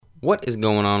What is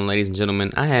going on, ladies and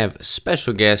gentlemen? I have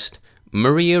special guest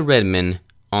Maria Redman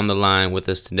on the line with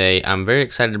us today. I'm very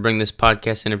excited to bring this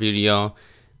podcast interview to y'all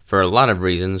for a lot of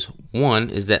reasons. One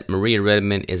is that Maria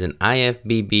Redman is an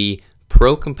IFBB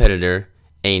Pro competitor,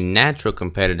 a natural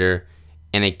competitor,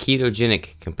 and a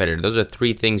ketogenic competitor. Those are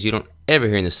three things you don't ever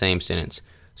hear in the same sentence.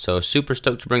 So super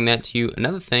stoked to bring that to you.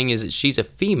 Another thing is that she's a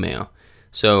female.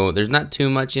 So there's not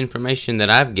too much information that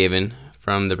I've given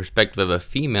from the perspective of a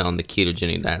female in the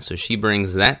ketogenic diet. So she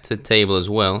brings that to the table as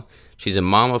well. She's a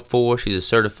mom of four. She's a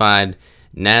certified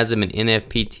NASM and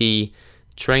NFPT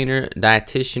trainer,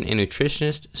 dietitian, and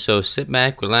nutritionist. So sit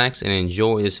back, relax, and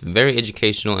enjoy this very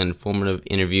educational and informative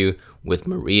interview with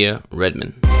Maria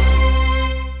Redman.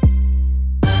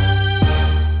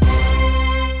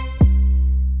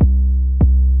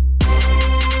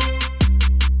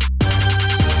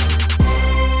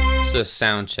 A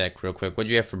sound check real quick. What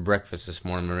did you have for breakfast this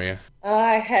morning, Maria?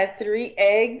 I had 3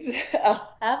 eggs,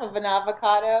 half of an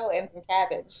avocado, and some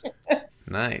cabbage.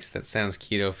 Nice. That sounds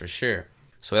keto for sure.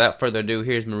 So without further ado,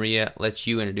 here's Maria. Let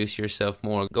you introduce yourself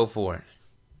more. Go for it.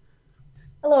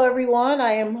 Hello, everyone.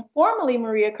 I am formerly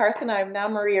Maria Carson. I am now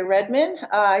Maria Redman.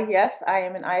 Yes, I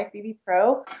am an IFBB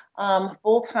Pro,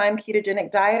 full-time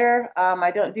ketogenic dieter.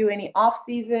 I don't do any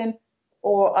off-season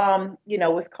or,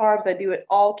 with carbs. I do it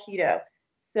all keto.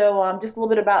 So just a little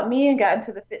bit about me. I got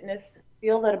into the fitness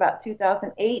field at about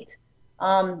 2008.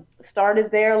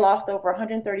 Started there, lost over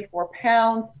 134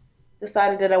 pounds,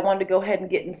 decided that I wanted to go ahead and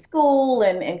get in school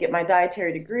and get my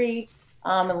dietary degree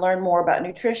and learn more about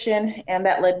nutrition. And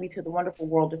that led me to the wonderful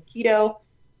world of keto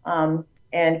and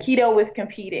keto with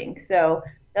competing. So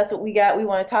that's what we got. We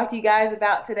want to talk to you guys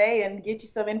about today and get you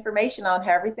some information on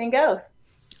how everything goes.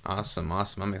 Awesome.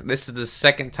 This is the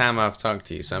second time I've talked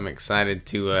to you, so I'm excited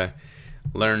to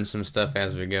learn some stuff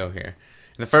as we go here.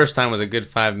 The first time was a good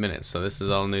 5 minutes, so this is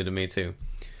all new to me too.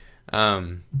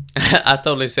 I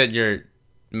totally said your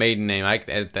maiden name. I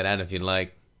could edit that out if you'd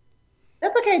like.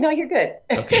 That's okay. No, you're good.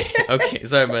 Okay.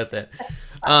 Sorry about that.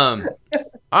 All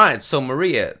right. So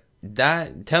Maria,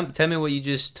 tell me what you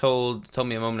just told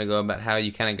me a moment ago about how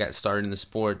you kind of got started in the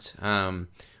sport.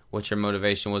 What your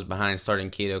motivation was behind starting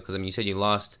keto? Because you said you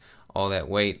lost all that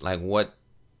weight. Like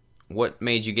what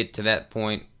made you get to that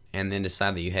point? And then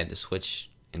decide that you had to switch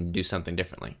and do something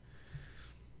differently?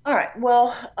 All right.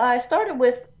 Well, I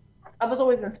was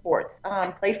always in sports.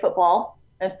 Played football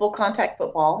and full contact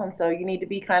football. And so you need to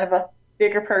be kind of a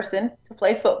bigger person to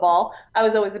play football. I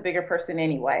was always a bigger person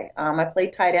anyway. I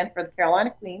played tight end for the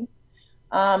Carolina Queens.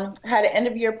 Had an end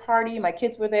of year party. My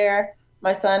kids were there.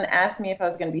 My son asked me if I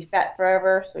was going to be fat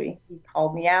forever. So he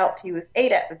called me out. He was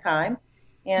 8 at the time.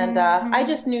 And I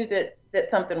just knew that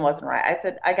something wasn't right. I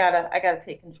said, I gotta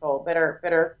take control,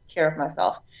 better care of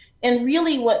myself. And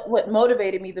really what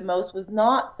motivated me the most was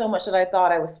not so much that I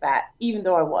thought I was fat, even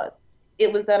though I was.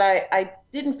 It was that I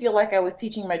didn't feel like I was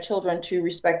teaching my children to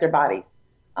respect their bodies.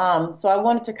 So I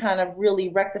wanted to kind of really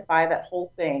rectify that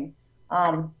whole thing.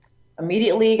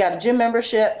 Immediately got a gym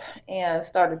membership and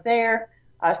started there.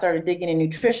 I started digging in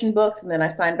nutrition books, and then I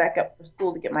signed back up for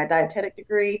school to get my dietetic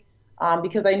degree.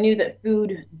 Because I knew that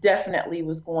food definitely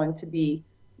was going to be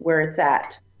where it's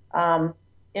at.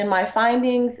 In my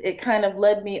findings, it kind of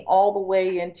led me all the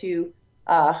way into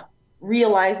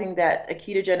realizing that a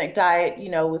ketogenic diet,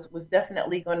 was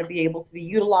definitely going to be able to be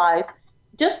utilized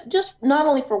just not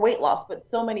only for weight loss, but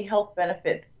so many health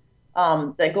benefits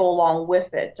that go along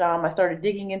with it. I started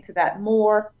digging into that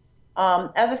more.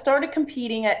 As I started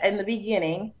competing in the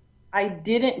beginning, I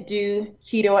didn't do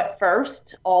keto at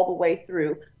first all the way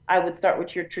through. I would start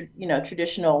with your,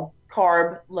 traditional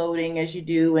carb loading as you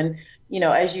do. And,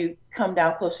 as you come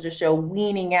down closer to show,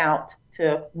 weaning out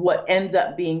to what ends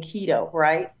up being keto,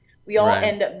 right? We all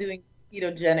end up doing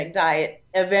ketogenic diet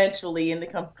eventually in the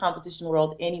competition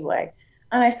world anyway.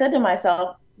 And I said to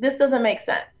myself, this doesn't make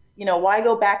sense. Why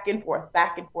go back and forth,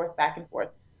 back and forth, back and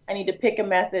forth? I need to pick a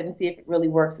method and see if it really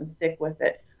works and stick with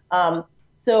it.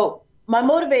 So my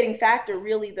motivating factor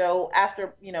really, though,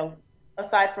 after,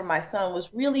 aside from my son,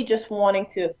 was really just wanting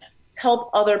to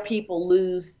help other people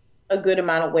lose a good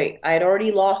amount of weight. I had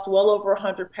already lost well over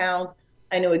 100 pounds.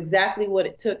 I knew exactly what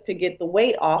it took to get the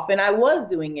weight off, and I was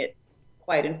doing it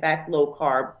quite, in fact, low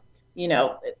carb.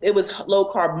 It was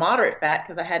low carb, moderate fat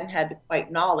because I hadn't had the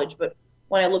quite knowledge. But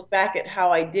when I look back at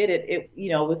how I did it, it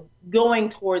was going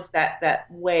towards that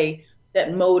way,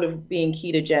 that mode of being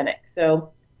ketogenic.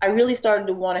 So I really started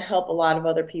to want to help a lot of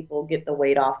other people get the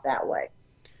weight off that way.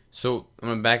 So I'm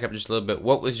gonna back up just a little bit.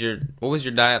 What was your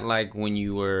diet like when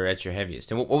you were at your heaviest?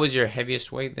 And what was your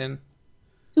heaviest weight then?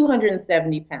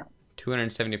 270 pounds.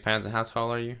 270 pounds. And how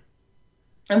tall are you?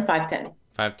 I'm 5'10".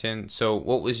 5'10". So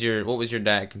what was your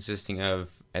diet consisting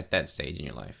of at that stage in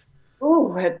your life?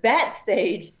 Ooh, at that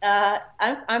stage,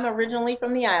 I'm originally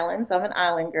from the islands. I'm an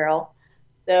island girl.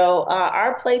 So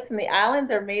our plates in the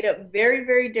islands are made up very,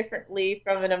 very differently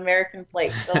from an American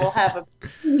plate. So we'll have a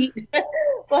meat,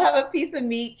 we'll have a piece of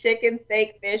meat, chicken,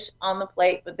 steak, fish on the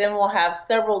plate, but then we'll have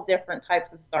several different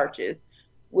types of starches.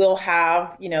 We'll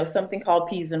have, something called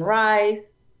peas and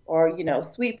rice, or,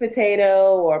 sweet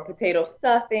potato or potato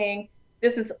stuffing.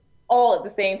 This is all at the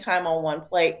same time on one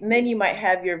plate. And then you might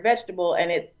have your vegetable,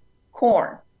 and it's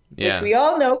corn, which we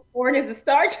all know corn is a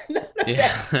starch.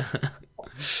 Yeah.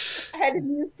 I had to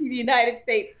move to the United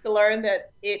States to learn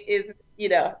that it is,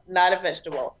 not a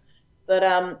vegetable. But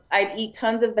I'd eat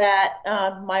tons of that.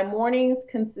 My mornings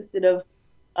consisted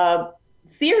of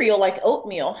cereal like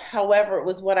oatmeal. However, it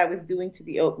was what I was doing to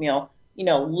the oatmeal.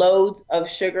 Loads of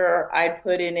sugar I'd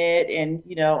put in it. And,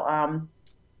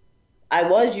 I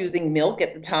was using milk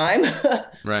at the time,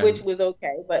 Right. which was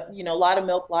okay. But, a lot of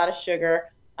milk, a lot of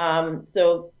sugar.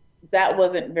 So that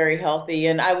wasn't very healthy.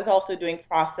 And I was also doing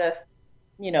processed,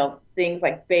 things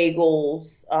like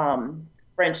bagels,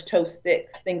 French toast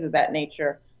sticks, things of that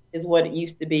nature is what it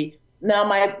used to be. Now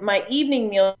my evening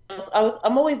meals, was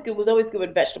always good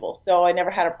with vegetables, so I never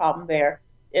had a problem there.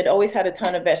 It always had a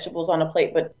ton of vegetables on a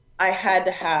plate, but I had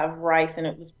to have rice, and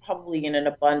it was probably in an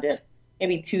abundance,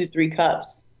 maybe 2-3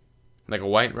 cups. Like a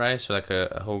white rice or like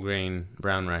a whole grain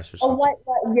brown rice or something?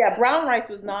 Yeah, brown rice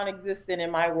was non-existent in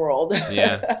my world.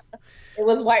 Yeah. It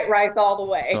was white rice all the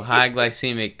way. So high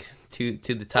glycemic to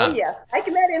the top. Oh yes, I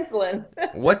can add insulin.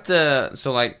 What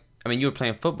you were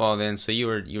playing football then, so you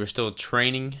were still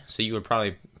training, so you were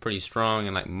probably pretty strong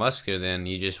and like muscular then,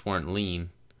 you just weren't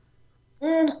lean.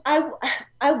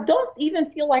 I don't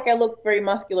even feel like I looked very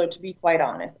muscular, to be quite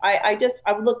honest. I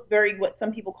looked very, what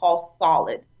some people call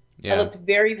solid. Yeah. I looked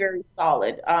very, very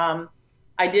solid.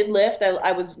 I did lift.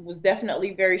 I was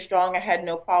definitely very strong. I had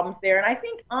no problems there. And I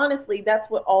think, honestly, that's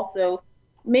what also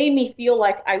made me feel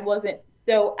like I wasn't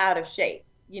so out of shape.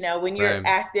 When you're Right.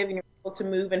 active and you're able to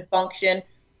move and function,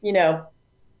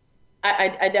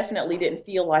 I definitely didn't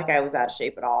feel like I was out of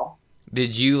shape at all.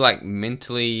 Did you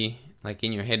mentally,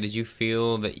 in your head, did you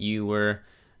feel that you were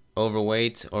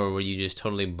overweight, or were you just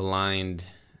totally blind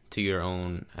to your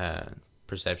own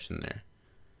perception there?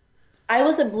 I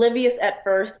was oblivious at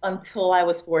first until I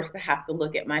was forced to have to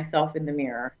look at myself in the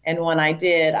mirror. And when I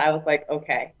did, I was like,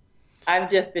 okay,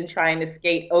 I've just been trying to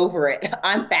skate over it.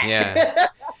 I'm back. Yeah.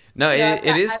 No,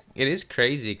 it is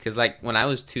crazy because when I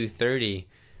was 230,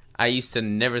 I used to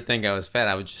never think I was fat.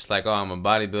 I was just like, oh, I'm a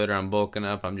bodybuilder. I'm bulking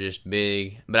up. I'm just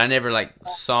big. But I never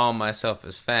saw myself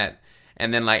as fat.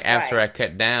 And then after I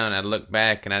cut down, I'd look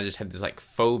back and I just had this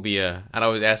phobia. I'd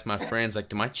always ask my friends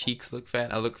do my cheeks look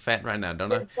fat? I look fat right now,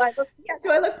 don't I? Do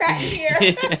I look fat in here?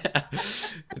 Yeah.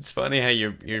 It's funny how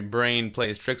your brain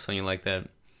plays tricks on you like that.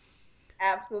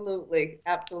 Absolutely.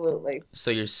 So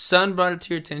your son brought it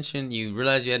to your attention. You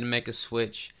realized you had to make a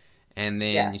switch, and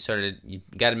then you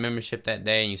got a membership that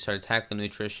day, and you started tackling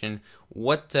nutrition.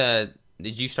 What did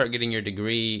you start getting your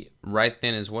degree right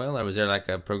then as well, or was there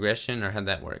a progression, or how'd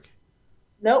that work?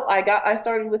 Nope. I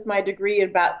started with my degree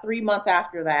about 3 months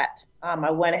after that.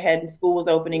 I went ahead and school was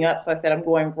opening up, so I said I'm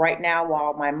going right now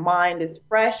while my mind is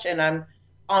fresh and I'm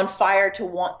on fire to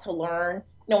want to learn.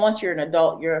 Once you're an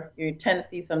adult, you tend to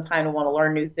see some time to want to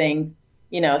learn new things,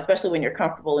 especially when you're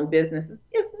comfortable in business.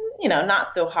 It's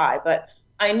not so high. But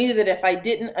I knew that if I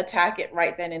didn't attack it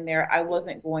right then and there, I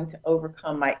wasn't going to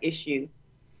overcome my issue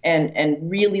and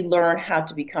really learn how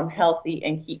to become healthy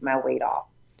and keep my weight off.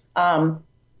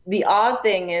 The odd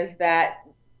thing is that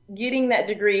getting that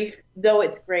degree, though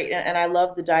it's great, and I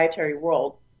love the dietary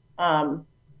world,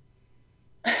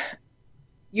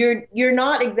 you're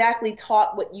not exactly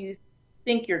taught what you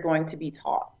think you're going to be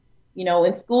taught.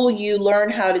 In school, you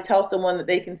learn how to tell someone that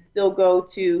they can still go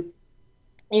to,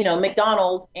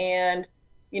 McDonald's and,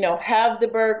 have the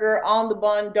burger on the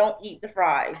bun, don't eat the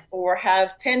fries, or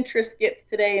have 10 Triscuits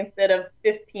today instead of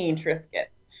 15 Triscuits.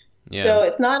 Yeah. So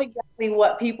it's not exactly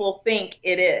what people think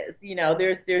it is.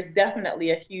 There's definitely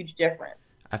a huge difference.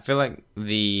 I feel like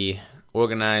the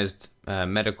organized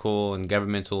medical and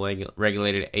governmental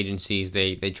regulated agencies,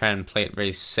 they try and play it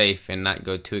very safe and not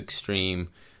go too extreme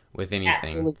with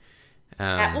anything.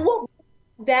 Absolutely.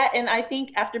 That, and I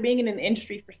think after being in an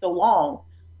industry for so long,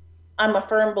 I'm a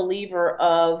firm believer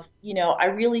of, I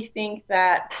really think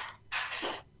that,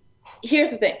 here's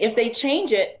the thing, if they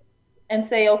change it and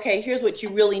say, okay, here's what you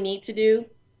really need to do,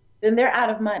 then they're out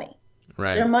of money.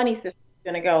 Right. Their money system is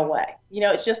going to go away.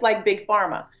 It's just like big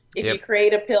pharma. If you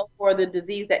create a pill for the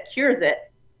disease that cures it,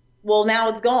 well, now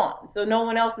it's gone. So no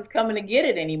one else is coming to get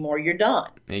it anymore. You're done.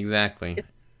 Exactly.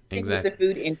 It's with the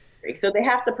food industry. So they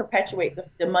have to perpetuate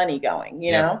the money going,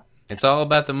 you Yep. know? It's all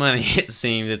about the money, it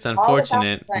seems. It's All about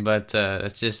unfortunate, the money. but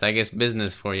that's just, I guess,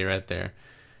 business for you right there.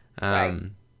 Right.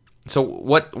 So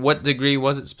what degree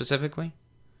was it specifically?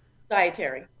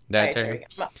 Dietary. Dietary.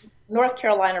 I'm a North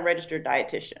Carolina registered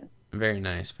dietitian. Very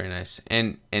nice, very nice.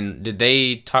 And did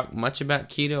they talk much about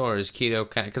keto, or is keto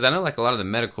kind of, because I know like a lot of the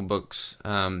medical books,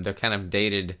 they're kind of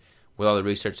dated with all the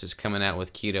research that's coming out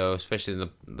with keto, especially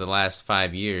the last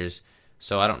 5 years.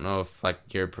 So I don't know if like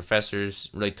your professors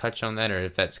really touch on that, or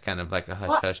if that's kind of like a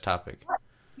hush-hush topic.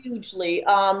 Hugely.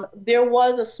 There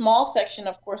was a small section,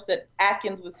 of course, that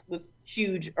Atkins was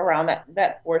huge around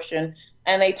that portion,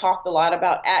 and they talked a lot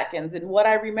about Atkins. And what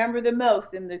I remember the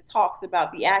most in the talks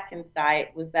about the Atkins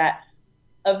diet was that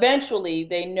eventually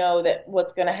they know that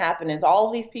what's going to happen is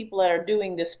all these people that are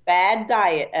doing this fad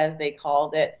diet, as they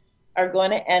called it, are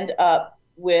going to end up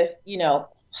with,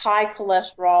 high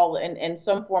cholesterol and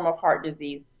some form of heart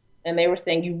disease. And they were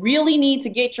saying you really need to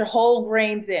get your whole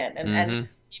grains in. And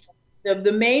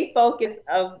the main focus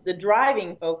of the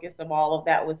driving focus of all of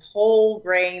that was whole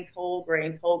grains, whole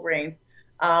grains, whole grains.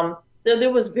 So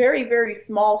there was very, very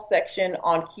small section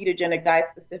on ketogenic diet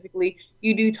specifically.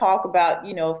 You do talk about,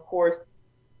 of course,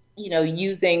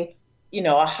 using,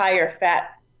 a higher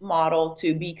fat model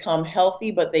to become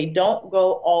healthy, but they don't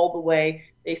go all the way.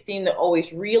 They seem to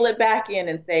always reel it back in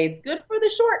and say it's good for the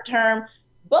short term,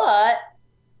 but,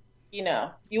 you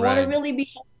want to really be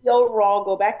healthy overall,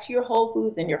 go back to your whole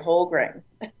foods and your whole grains.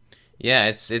 Yeah,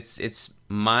 it's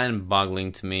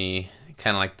mind-boggling to me,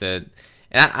 kind of like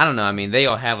and I don't know, I mean, they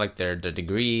all have like their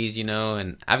degrees,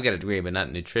 and I've got a degree, but not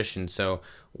in nutrition, so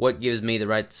what gives me the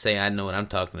right to say I know what I'm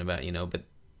talking about, but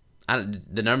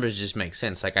the numbers just make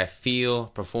sense. Like I feel,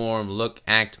 perform, look,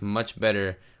 act much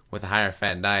better with a higher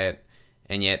fat diet,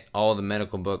 and yet all the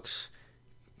medical books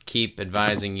keep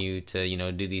advising you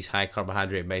to, do these high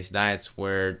carbohydrate based diets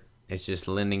where it's just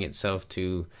lending itself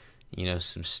to,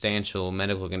 substantial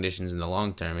medical conditions in the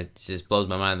long term. It just blows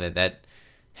my mind that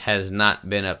has not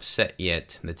been upset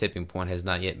yet. The tipping point has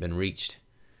not yet been reached.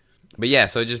 But yeah,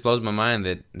 so it just blows my mind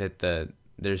that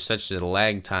there's such a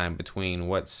lag time between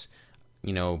what's,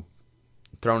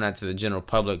 thrown out to the general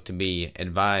public to be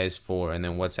advised for and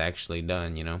then what's actually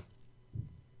done,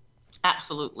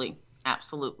 Absolutely.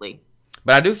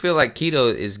 But I do feel like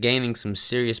keto is gaining some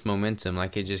serious momentum.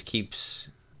 Like it just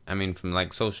keeps, from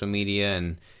like social media,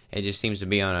 and it just seems to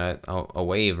be on a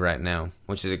wave right now,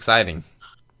 which is exciting.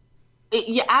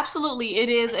 Yeah, absolutely it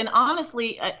is. And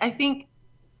honestly, I think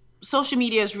social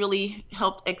media has really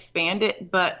helped expand it.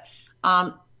 But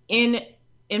in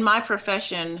my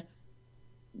profession,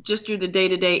 just through the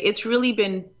day-to-day, it's really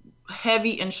been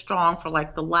heavy and strong for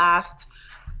like the last,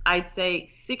 I'd say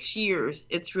 6 years.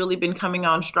 It's really been coming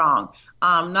on strong,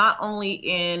 not only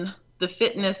in the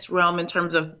fitness realm in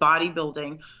terms of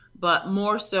bodybuilding, but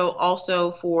more so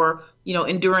also for,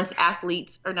 endurance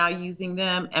athletes are now using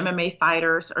them. MMA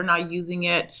fighters are now using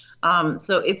it.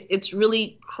 So it's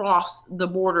really crossed the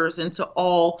borders into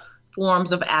all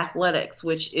forms of athletics,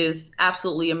 which is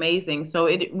absolutely amazing. So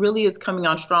it really is coming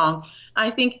on strong. I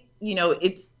think,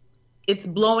 it's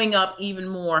blowing up even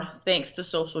more thanks to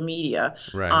social media,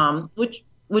 right.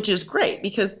 Which is great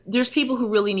because there's people who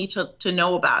really need to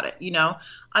know about it.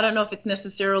 I don't know if it's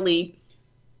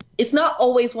not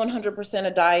always 100%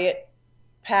 a diet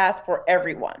path for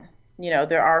everyone.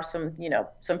 There are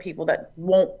some people that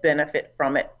won't benefit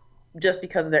from it just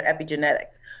because of their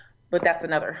epigenetics, but that's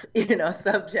another,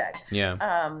 subject. Yeah.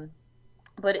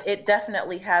 But it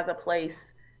definitely has a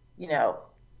place,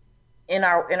 in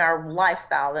our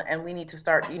lifestyle, and we need to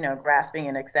start, grasping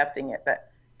and accepting it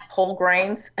that whole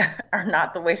grains are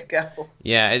not the way to go.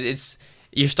 Yeah,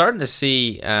 you're starting to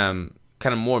see kind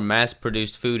of more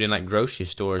mass-produced food in like grocery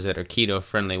stores that are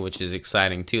keto-friendly, which is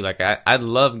exciting too. Like I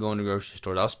love going to grocery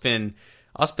stores. I'll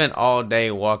spend all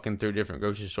day walking through different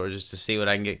grocery stores just to see what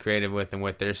I can get creative with and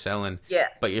what they're selling. Yeah.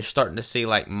 But you're starting to see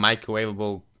like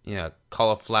microwavable,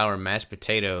 cauliflower mashed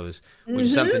potatoes, which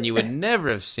is something you would never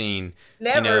have seen,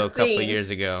 a couple of years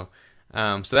ago.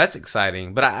 So that's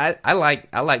exciting. But I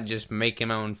like just making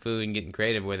my own food and getting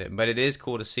creative with it. But it is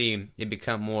cool to see it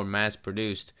become more mass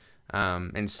produced.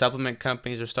 And supplement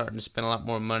companies are starting to spend a lot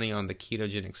more money on the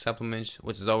ketogenic supplements,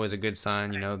 which is always a good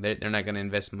sign. They're not going to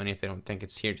invest money if they don't think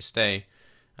it's here to stay.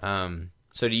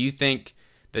 So do you think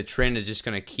the trend is just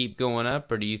going to keep going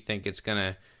up, or do you think it's going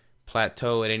to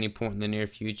plateau at any point in the near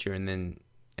future and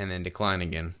then decline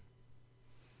again?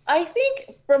 I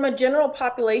think from a general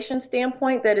population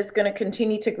standpoint, that is going to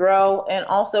continue to grow, and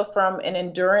also from an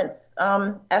endurance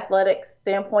athletics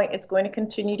standpoint, it's going to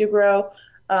continue to grow.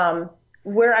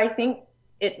 Where I think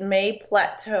it may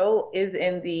plateau is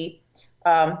in the,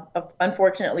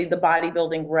 unfortunately, the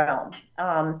bodybuilding realm.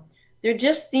 There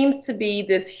just seems to be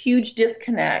this huge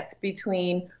disconnect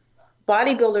between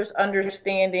bodybuilders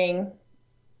understanding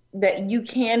that you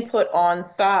can put on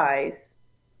size,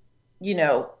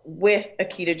 with a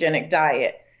ketogenic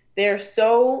diet. They're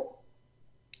so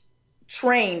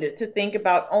trained to think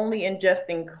about only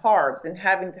ingesting carbs and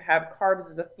having to have carbs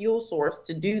as a fuel source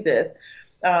to do this.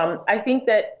 I think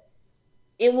that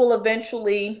it will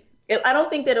eventually, I don't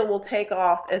think that it will take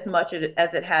off as much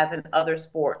as it has in other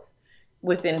sports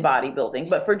within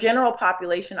bodybuilding. But for general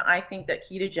population, I think that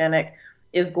ketogenic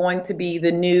is going to be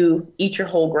the new eat your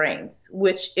whole grains,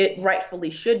 which it rightfully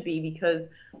should be, because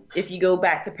if you go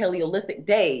back to Paleolithic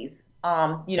days,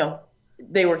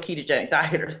 they were ketogenic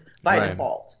dieters by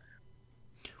default.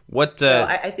 So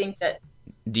I think that.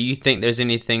 Do you think there's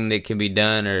anything that can be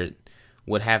done or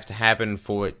would have to happen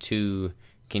for it to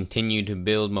continue to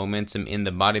build momentum in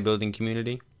the bodybuilding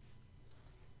community?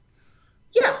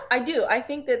 Yeah, I do. I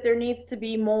think that there needs to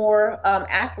be more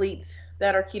athletes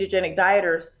that are ketogenic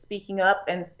dieters speaking up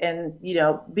and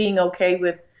being okay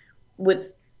with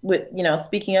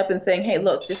speaking up and saying, hey,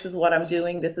 look, this is what I'm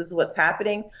doing. This is what's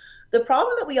happening. The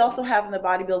problem that we also have in the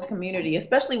bodybuilding community,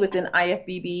 especially within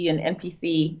IFBB and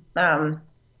NPC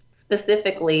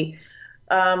specifically,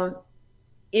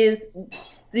 is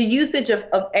the usage of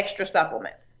extra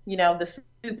supplements, the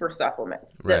super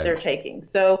supplements that they're taking.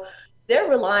 So they're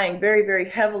relying very, very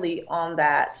heavily on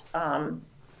that.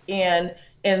 And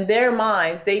in their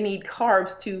minds, they need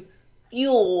carbs to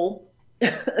fuel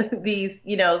these,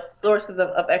 sources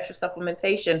of extra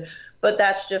supplementation, but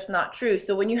that's just not true.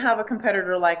 So when you have a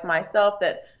competitor like myself,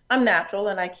 that I'm natural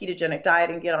and I ketogenic diet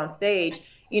and get on stage,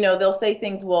 they'll say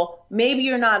things, well, maybe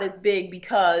you're not as big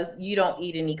because you don't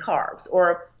eat any carbs,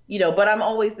 or, but I'm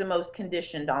always the most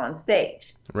conditioned on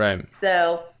stage. Right.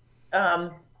 So,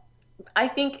 I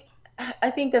think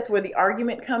that's where the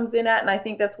argument comes in at, and I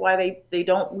think that's why they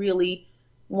don't really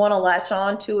want to latch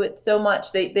on to it so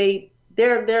much. They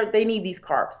need these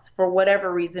carbs for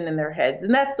whatever reason in their heads,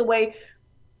 and that's the way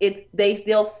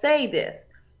they'll say this.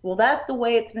 Well, that's the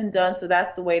way it's been done, so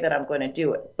that's the way that I'm going to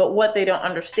do it. But what they don't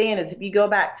understand is if you go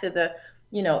back to the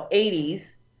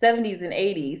 80s, 70s and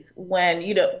 80s, when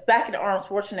back in Arnold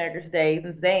Schwarzenegger's days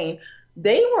and Zane,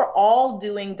 they were all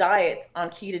doing diets on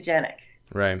ketogenic.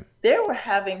 Right. They were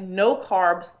having no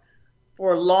carbs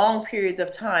for long periods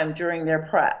of time during their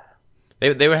prep.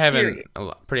 They were having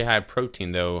a pretty high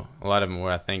protein, though. A lot of them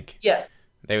were, I think. Yes.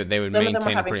 They would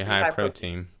maintain a pretty high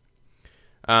protein.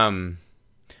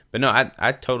 But no,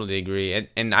 I totally agree.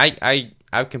 And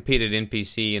I've competed in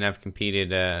PC and I've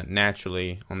competed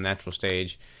naturally on the natural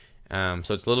stage. So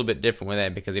it's a little bit different with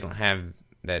that because they don't have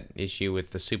that issue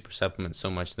with the super supplements so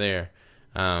much there.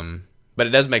 But it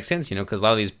does make sense, because a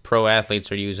lot of these pro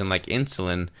athletes are using like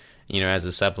insulin, as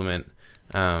a supplement.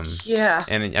 Yeah.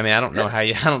 And I mean, I don't know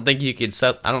I don't think you could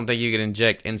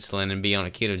inject insulin and be on a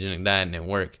ketogenic diet and it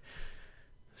work.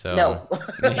 So no.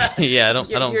 Yeah, I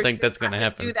don't think that's going to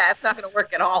happen. Do that. It's not going to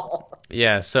work at all.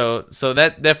 Yeah. So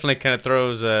that definitely kind of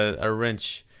throws a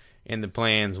wrench in the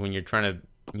plans when you're trying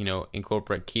to,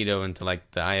 incorporate keto into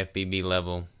like the IFBB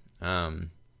level.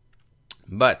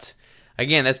 But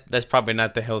again, that's probably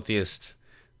not the healthiest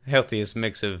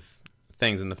mix of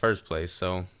things in the first place.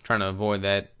 So trying to avoid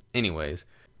that anyways.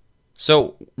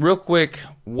 So real quick,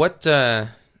 what I'd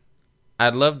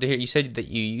love to hear, you said that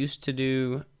you used to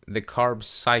do the carb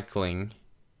cycling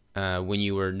when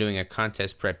you were doing a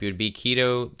contest prep. You would be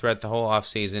keto throughout the whole off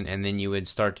season, and then you would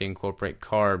start to incorporate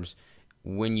carbs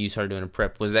when you started doing a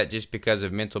prep. Was that just because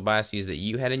of mental biases that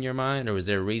you had in your mind, or was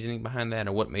there reasoning behind that,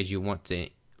 or what made you want to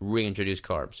reintroduce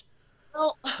carbs?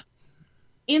 Well,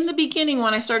 in the beginning,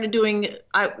 when I started doing,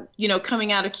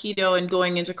 coming out of keto and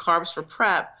going into carbs for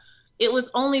prep, it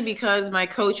was only because my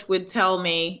coach would tell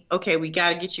me, okay, we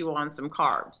got to get you on some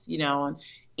carbs,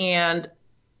 and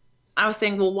I was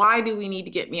saying, well, why do we need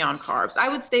to get me on carbs? I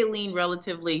would stay lean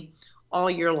relatively all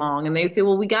year long, and they would say,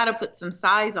 well, we got to put some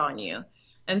size on you.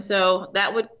 And so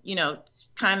that would,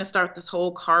 kind of start this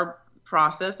whole carb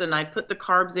process, and I'd put the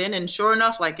carbs in, and sure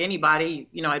enough, like anybody,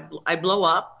 I'd blow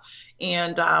up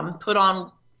and put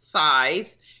on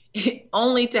size,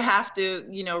 only to have to,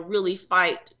 really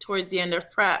fight towards the end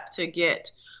of prep to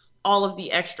get all of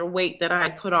the extra weight that I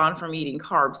had put on from eating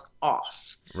carbs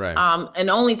off. Right. And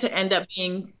only to end up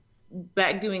being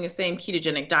back doing the same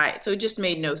ketogenic diet. So it just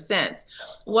made no sense.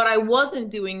 What I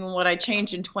wasn't doing and what I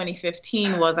changed in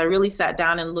 2015 was I really sat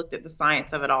down and looked at the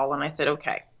science of it all. And I said,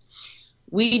 okay,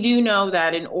 we do know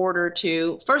that in order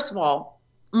to, first of all,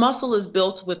 muscle is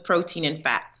built with protein and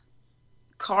fats.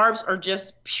 Carbs are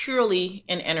just purely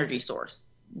an energy source.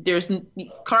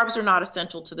 Carbs are not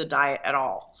essential to the diet at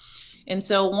all. And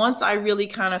so once I really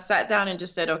kind of sat down and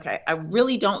just said, okay, I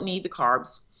really don't need the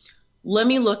carbs. Let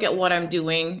me look at what I'm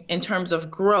doing in terms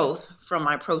of growth from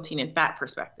my protein and fat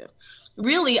perspective.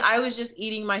 Really, I was just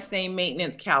eating my same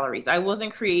maintenance calories. I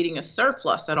wasn't creating a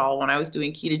surplus at all when I was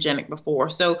doing ketogenic before.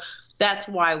 So that's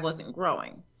why I wasn't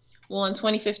growing. Well, in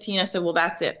 2015, I said, well,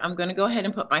 that's it. I'm going to go ahead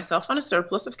and put myself on a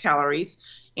surplus of calories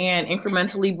and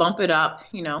incrementally bump it up,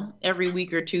 every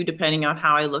week or two, depending on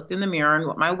how I looked in the mirror and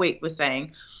what my weight was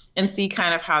saying, and see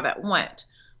kind of how that went.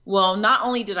 Well, not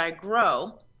only did I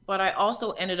grow, but I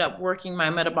also ended up working my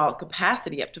metabolic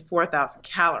capacity up to 4,000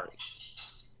 calories,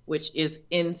 which is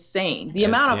insane. The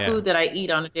amount of food that I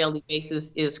eat on a daily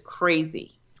basis is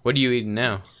crazy. What are you eating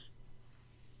now?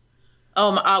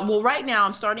 Well, right now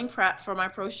I'm starting prep for my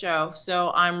pro show.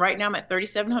 So I'm at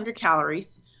 3,700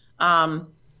 calories,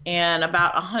 and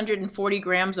about 140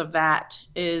 grams of that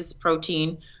is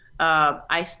protein.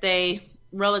 I stay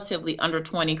relatively under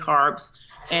 20 carbs,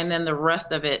 and then the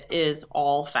rest of it is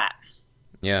all fat.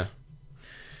 Yeah.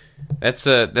 That's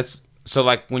so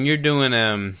like when you're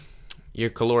doing your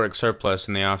caloric surplus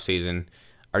in the off season,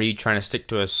 are you trying to stick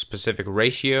to a specific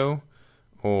ratio,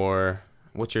 or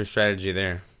what's your strategy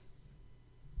there?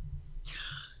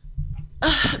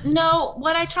 No,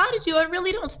 what I try to do, I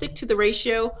really don't stick to the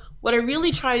ratio. What I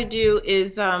really try to do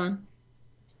is I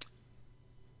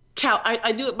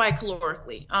do it by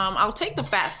calorically. I'll take the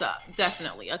fats up,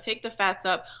 definitely. I'll take the fats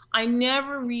up. I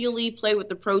never really play with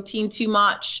the protein too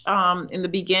much in the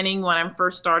beginning when I'm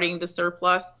first starting the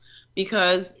surplus,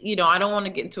 because, I don't want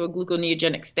to get into a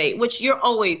gluconeogenic state, which you're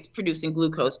always producing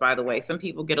glucose, by the way. Some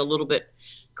people get a little bit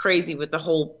crazy with the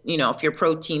whole, if your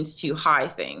protein's too high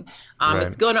thing. Right.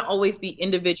 It's going to always be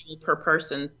individual per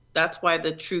person. That's why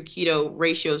the true keto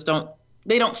ratios don't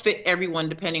fit everyone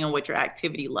depending on what your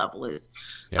activity level is.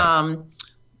 Yeah.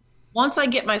 Once I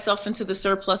get myself into the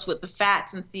surplus with the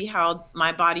fats and see how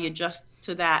my body adjusts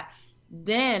to that,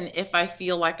 then if I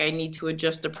feel like I need to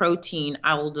adjust the protein,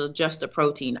 I will adjust the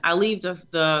protein. I leave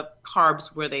the carbs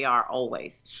where they are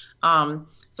always.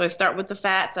 So I start with the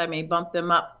fats. I may bump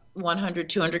them up 100,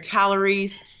 200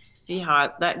 calories, see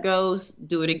how that goes,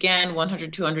 do it again,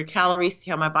 100, 200 calories,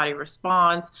 see how my body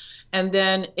responds. And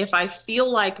then if I feel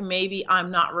like maybe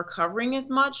I'm not recovering as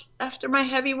much after my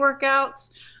heavy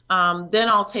workouts, then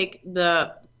I'll take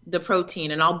the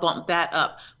protein and I'll bump that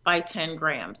up by 10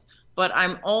 grams. But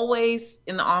I'm always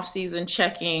in the off season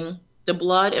checking the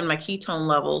blood and my ketone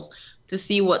levels to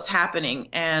see what's happening.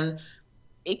 And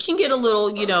it can get a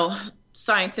little,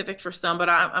 scientific for some, but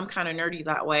I'm kind of nerdy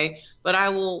that way. But I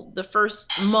will, the first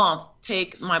month,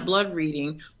 take my blood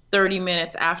reading 30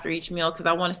 minutes after each meal, because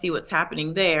I want to see what's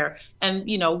happening there. And,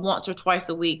 once or twice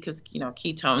a week, because,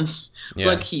 ketones,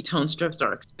 blood ketone strips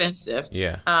are expensive.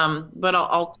 Yeah. But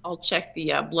I'll check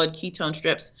the blood ketone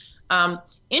strips.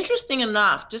 Interesting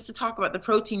enough, just to talk about the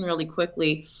protein really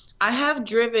quickly, I have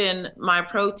driven my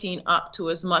protein up to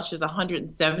as much as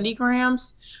 170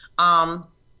 grams.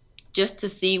 Just to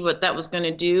see what that was going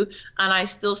to do, and I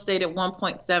still stayed at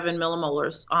 1.7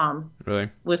 millimolars really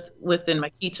within my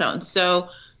ketones. So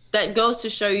that goes to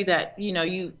show you that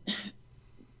you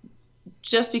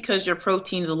just because your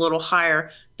protein's a little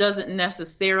higher doesn't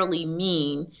necessarily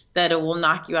mean that it will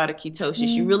knock you out of ketosis.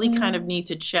 You really kind of need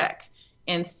to check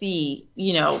and see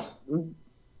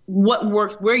what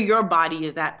works, where your body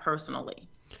is at personally.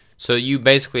 So you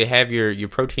basically have your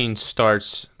protein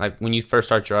starts, like when you first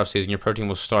start your off season, your protein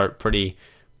will start pretty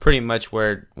much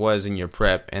where it was in your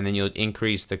prep, and then you'll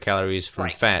increase the calories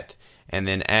from fat. And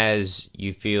then as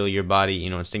you feel your body,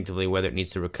 instinctively, whether it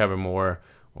needs to recover more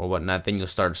or whatnot, then you'll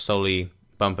start slowly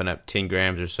bumping up 10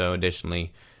 grams or so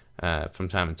additionally from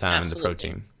time to time. Absolutely. In the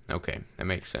protein. Okay, that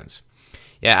makes sense.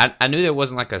 Yeah, I knew there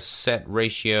wasn't like a set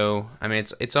ratio. I mean,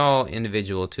 it's all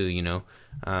individual too,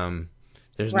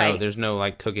 There's no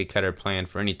like cookie cutter plan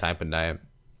for any type of diet.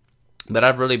 But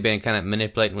I've really been kind of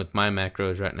manipulating with my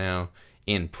macros right now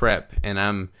in prep, and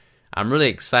I'm really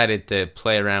excited to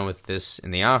play around with this in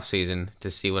the off season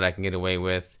to see what I can get away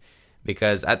with.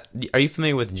 Because are you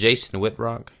familiar with Jason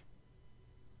Whitrock?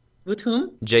 With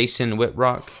whom? Jason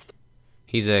Whitrock.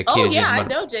 He's a ketogenic. Oh yeah, I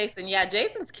know Jason. Yeah,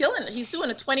 Jason's killing it. He's doing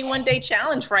a 21-day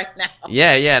challenge right now.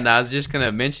 Yeah. And I was just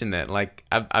gonna mention that. Like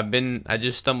I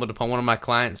just stumbled upon one of my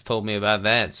clients told me about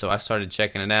that, so I started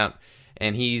checking it out,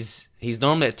 and he's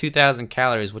normally at 2,000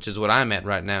 calories, which is what I'm at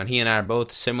right now. And he and I are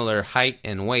both similar height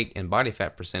and weight and body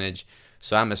fat percentage,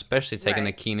 so I'm especially taking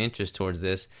a keen interest towards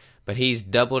this. But he's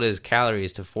doubled his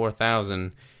calories to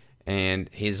 4,000, and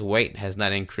his weight has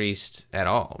not increased at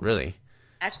all, really.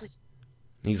 Actually,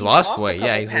 he's lost weight.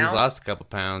 Yeah, he's lost a couple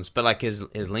pounds, but like his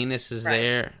leanness is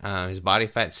there. His body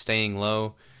fat's staying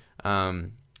low.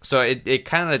 So it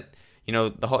kind of,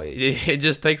 the whole it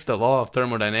just takes the law of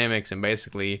thermodynamics and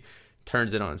basically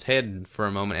turns it on its head for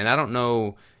a moment. And I don't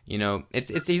know,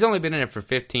 it's he's only been in it for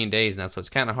 15 days now, so it's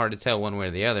kind of hard to tell one way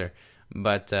or the other.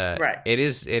 But it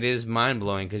is mind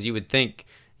blowing, because you would think,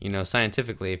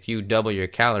 scientifically, if you double your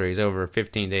calories over a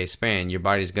 15-day span, your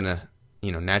body's gonna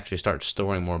naturally start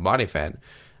storing more body fat.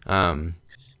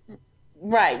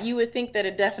 Right. You would think that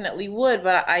it definitely would,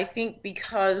 but I think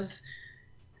because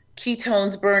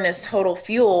ketones burn as total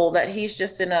fuel, that he's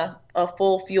just in a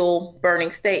full fuel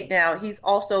burning state. Now, he's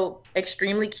also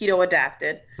extremely keto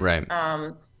adapted. Right.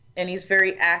 And he's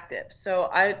very active. So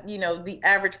the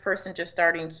average person just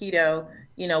starting keto,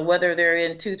 whether they're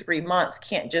in 2-3 months,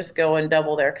 can't just go and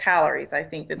double their calories. I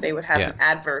think that they would have an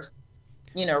adverse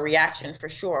reaction for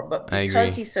sure. But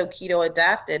because he's so keto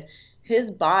adapted, his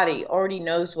body already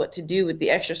knows what to do with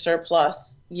the extra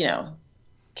surplus,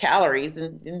 calories,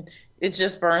 and it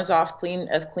just burns off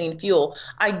clean fuel.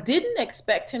 I didn't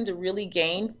expect him to really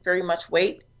gain very much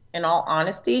weight, in all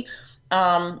honesty.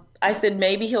 I said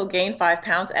maybe he'll gain 5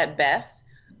 pounds at best.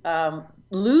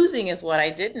 Losing is what I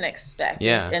didn't expect.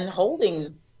 Yeah. And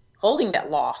holding that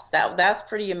loss, that's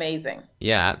pretty amazing.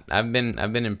 Yeah, I've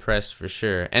been impressed for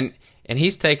sure. And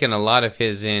he's taken a lot of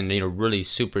his in, really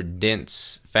super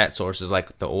dense fat sources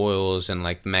like the oils and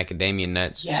like the macadamia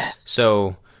nuts. Yes.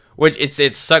 So, which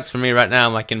it sucks for me right now.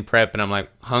 I'm like in prep and I'm like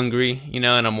hungry, and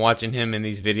I'm watching him in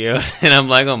these videos and I'm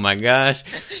like, oh my gosh.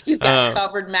 He's got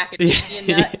covered macadamia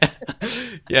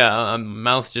nuts. Yeah,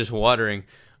 mouth's just watering.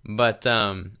 But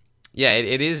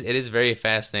it is very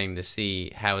fascinating to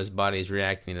see how his body's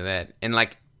reacting to that. And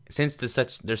like, since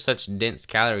there's such dense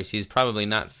calories, he's probably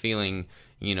not feeling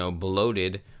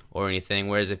bloated or anything.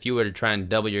 Whereas if you were to try and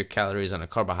double your calories on a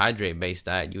carbohydrate-based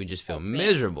diet, you would just feel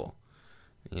miserable,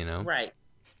 Right.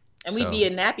 And we'd be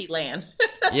in nappy land.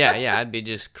 yeah, I'd be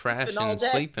just crashing,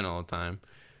 sleeping all the time.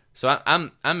 So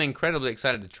I'm incredibly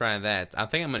excited to try that. I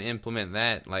think I'm going to implement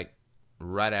that like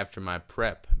right after my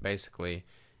prep, basically,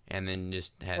 and then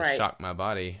just shock my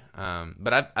body.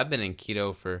 But I've been in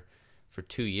keto for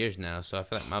 2 years now, so I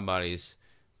feel like my body's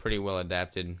pretty well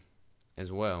adapted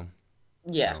as well.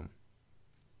 Yes.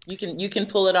 So. You can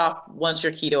pull it off once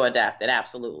you're keto adapted,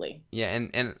 absolutely. Yeah,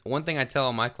 and one thing I tell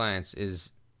all my clients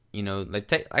is,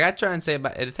 I try and say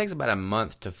it takes about a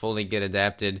month to fully get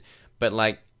adapted, but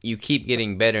like you keep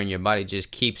getting better and your body just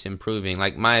keeps improving.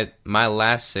 Like my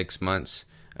last 6 months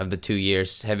of the 2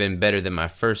 years have been better than my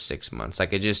first 6 months.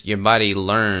 Like your body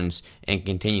learns and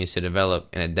continues to develop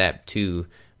and adapt to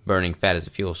burning fat as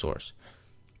a fuel source.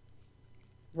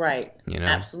 Right.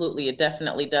 Absolutely. It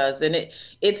definitely does. And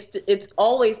it's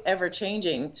always ever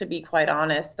changing, to be quite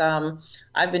honest.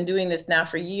 I've been doing this now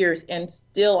for years, and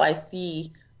still I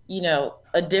see,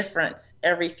 a difference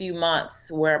every few months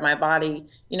where my body,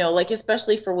 like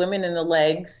especially for women in the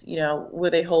legs,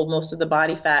 where they hold most of the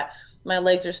body fat, my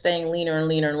legs are staying leaner and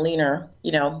leaner and leaner,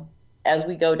 as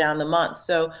we go down the months.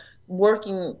 So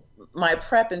working my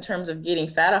prep in terms of getting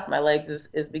fat off my legs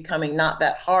is becoming not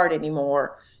that hard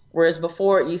anymore. Whereas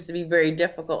before it used to be very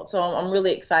difficult. So I'm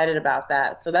really excited about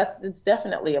that. So it's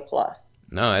definitely a plus.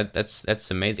 No, that's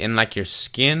amazing. And like your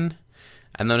skin,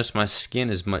 I noticed my skin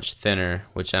is much thinner,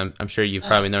 which I'm sure you've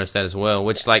probably noticed that as well,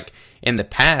 which like in the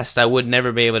past I would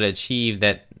never be able to achieve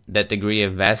that degree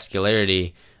of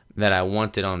vascularity that I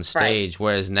wanted on stage. Right.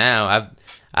 Whereas now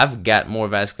I've got more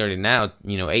vascularity now,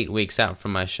 8 weeks out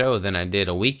from my show than I did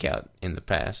a week out in the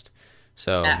past.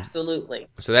 So absolutely.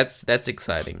 So that's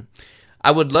exciting. I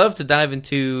would love to dive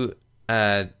into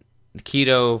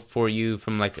keto for you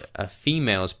from like a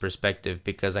female's perspective,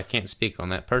 because I can't speak on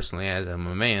that personally as I'm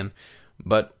a man.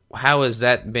 But how has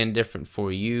that been different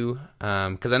for you?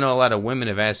 Because I know a lot of women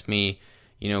have asked me,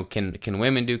 can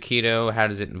women do keto? How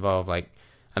does it involve? Like,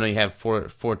 I know you have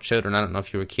four children. I don't know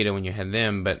if you were keto when you had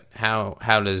them, but how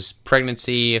does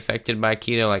pregnancy affected by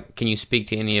keto? Like, can you speak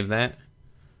to any of that?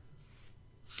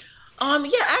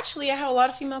 Yeah, actually, I have a lot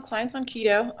of female clients on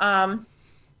keto.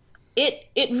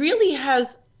 It really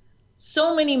has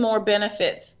so many more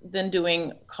benefits than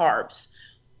doing carbs.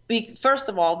 First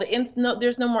of all, there's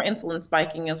no more insulin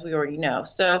spiking, as we already know.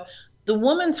 So the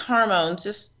woman's hormones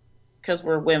just because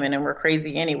we're women and we're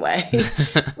crazy anyway.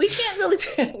 We can't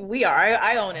really, we are,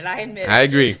 I own it, I admit it. I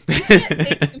agree. We can't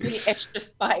take too many extra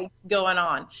spikes going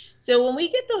on. So when we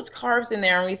get those carbs in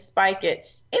there and we spike it,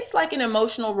 it's like an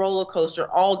emotional roller coaster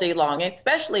all day long,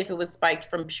 especially if it was spiked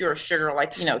from pure sugar,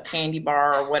 like, candy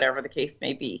bar or whatever the case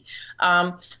may be.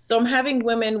 So I'm having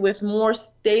women with more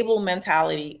stable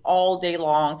mentality all day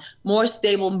long, more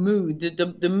stable mood,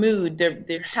 the mood,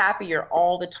 they're happier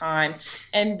all the time,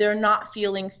 and they're not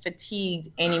feeling fatigued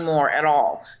anymore at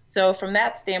all. So from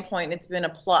that standpoint, it's been a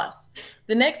plus.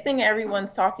 The next thing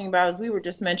everyone's talking about, as we were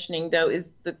just mentioning, though,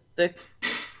 is the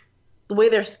way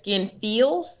their skin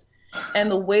feels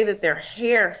and the way that their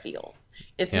hair feels.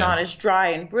 It's not as dry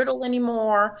and brittle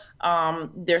anymore.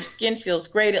 Their skin feels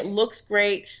great. It looks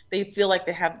great. They feel like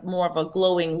they have more of a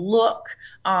glowing look.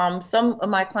 Some of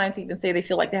my clients even say they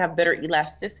feel like they have better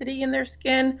elasticity in their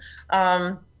skin.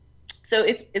 So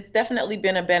it's definitely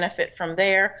been a benefit from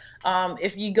there.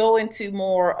 If you go into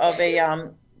more of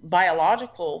a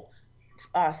biological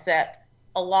set,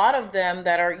 a lot of them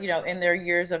that are, in their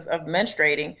years of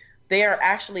menstruating, they are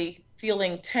actually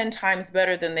feeling 10 times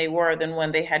better than they were than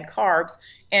when they had carbs.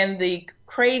 And the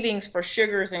cravings for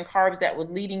sugars and carbs that were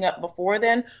leading up before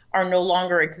then are no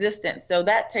longer existent. So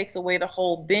that takes away the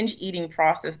whole binge eating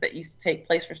process that used to take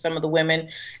place for some of the women.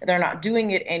 They're not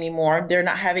doing it anymore. They're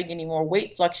not having any more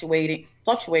weight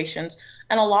fluctuations.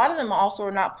 And a lot of them also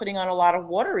are not putting on a lot of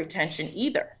water retention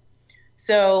either.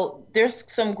 So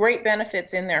there's some great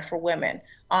benefits in there for women.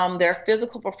 Their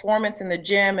physical performance in the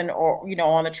gym or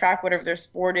on the track, whatever their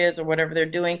sport is or whatever they're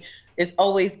doing, is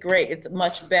always great. It's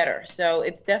much better. So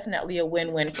it's definitely a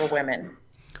win-win for women.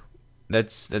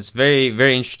 That's very,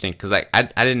 very interesting, because I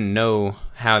didn't know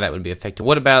how that would be affected.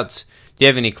 What about, do you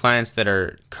have any clients that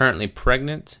are currently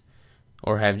pregnant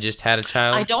or have just had a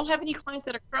child? I don't have any clients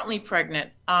that are currently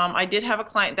pregnant. I did have a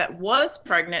client that was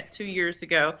pregnant 2 years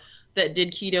ago that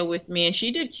did keto with me, and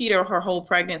she did keto her whole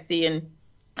pregnancy and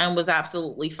was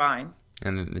absolutely fine.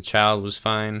 And the child was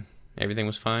fine? Everything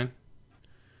was fine?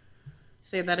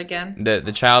 Say that again?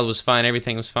 The child was fine,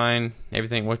 everything was fine,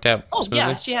 everything worked out smoothly?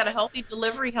 Yeah, she had a healthy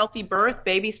delivery, healthy birth,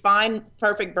 baby's fine,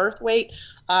 perfect birth weight.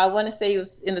 I want to say it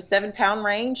was in the 7-pound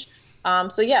range.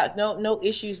 So yeah, no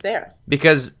issues there.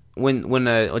 Because when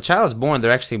a child is born,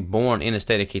 they're actually born in a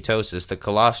state of ketosis. The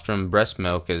colostrum breast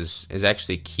milk is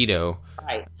actually keto.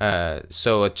 Right.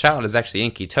 So a child is actually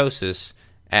in ketosis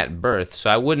at birth. So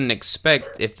I wouldn't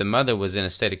expect, if the mother was in a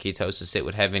state of ketosis, it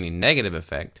would have any negative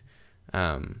effect.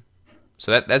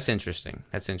 So that's interesting.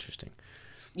 That's interesting.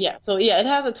 Yeah. So yeah, it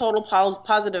has a total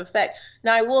positive effect.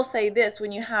 Now I will say this: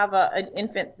 when you have an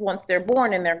infant, once they're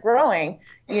born and they're growing,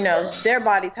 their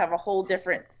bodies have a whole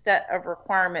different set of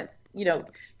requirements.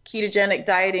 Ketogenic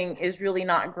dieting is really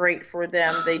not great for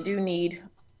them. They do need,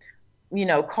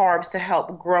 carbs to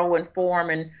help grow and form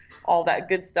and all that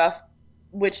good stuff,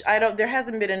 which there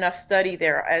hasn't been enough study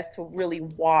there as to really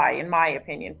why, in my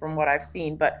opinion, from what I've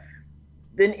seen. But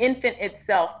the infant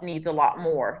itself needs a lot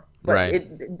more. But right.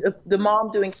 The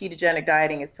mom doing ketogenic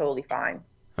dieting is totally fine.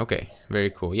 Okay, very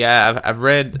cool. Yeah, I've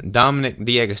read Dominic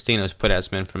D'Agostino's put out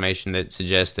some information that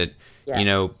suggests that,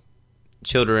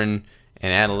 children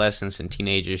and adolescents and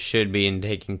teenagers should be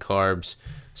intaking carbs.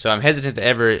 So I'm hesitant to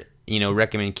ever,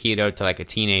 recommend keto to like a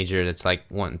teenager that's like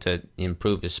wanting to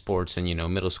improve his sports in,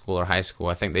 middle school or high school.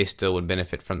 I think they still would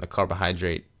benefit from the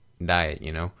carbohydrate diet,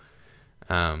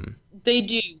 They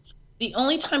do. The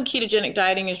only time ketogenic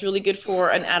dieting is really good for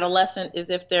an adolescent is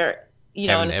if they're,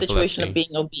 in a situation of being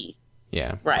obese.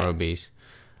 Yeah, right. Or obese,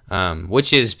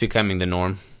 which is becoming the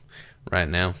norm right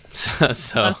now.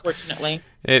 So unfortunately.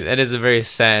 It is a very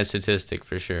sad statistic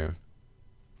for sure.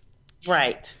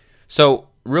 Right. So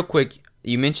real quick,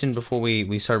 you mentioned before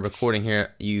we started recording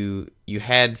here, you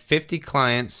had 50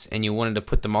 clients and you wanted to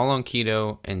put them all on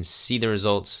keto and see the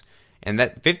results. And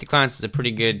that 50 clients is a pretty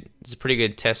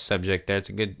good test subject there. It's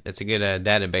a good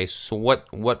database. So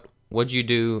what'd you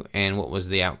do and what was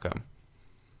the outcome?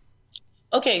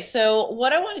 Okay, so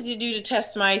what I wanted to do to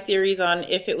test my theories on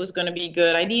if it was going to be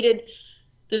good, I needed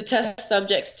the test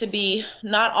subjects to be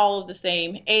not all of the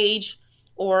same age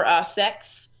or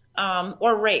sex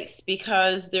or race,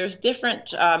 because there's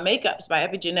different makeups by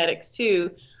epigenetics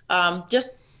too,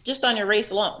 just on your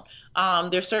race alone.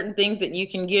 There's certain things that you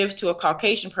can give to a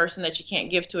Caucasian person that you can't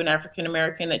give to an African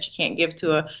American, that you can't give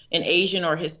to an Asian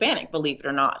or Hispanic, believe it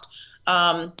or not.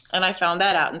 And I found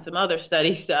that out in some other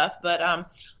study stuff. But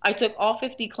I took all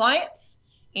 50 clients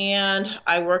and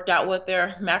I worked out what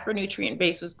their macronutrient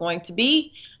base was going to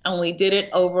be. And we did it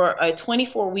over a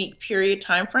 24-week period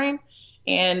time frame.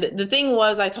 And the thing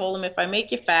was, I told them, if I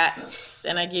make you fat,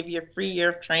 then I give you a free year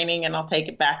of training and I'll take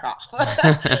it back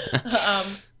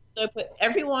off. So I put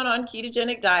everyone on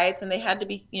ketogenic diets, and they had to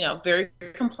be, very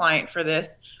compliant for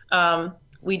this.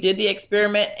 We did the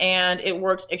experiment, and it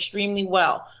worked extremely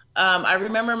well. I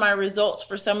remember my results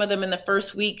for some of them in the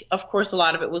first week. Of course, a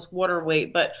lot of it was water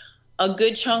weight, but a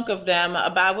good chunk of them,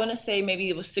 about I want to say maybe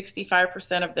it was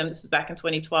 65% of them, this was back in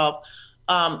 2012,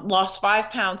 lost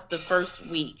 5 pounds the first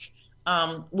week,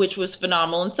 which was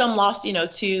phenomenal. And some lost,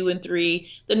 2 and 3,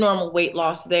 the normal weight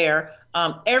loss there.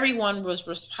 Everyone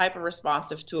was hyper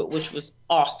responsive to it, which was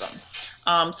awesome.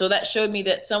 So that showed me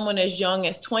that someone as young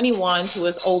as 21 to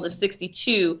as old as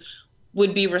 62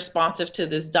 would be responsive to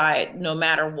this diet no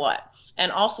matter what.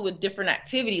 And also with different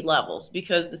activity levels,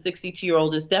 because the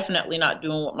 62-year-old is definitely not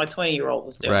doing what my 20-year-old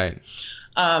was doing.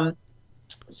 Right.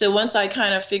 So once I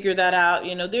kind of figured that out,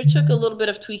 there took a little bit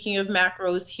of tweaking of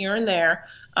macros here and there.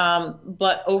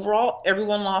 But overall,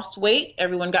 everyone lost weight.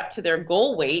 Everyone got to their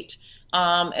goal weight.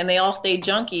 And they all stayed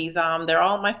junkies. They're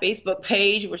all on my Facebook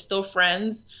page. We're still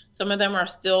friends. Some of them are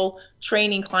still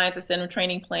training clients. I send them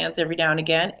training plans every now and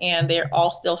again, and they're all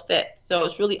still fit. So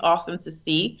it's really awesome to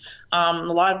see. A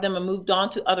lot of them have moved on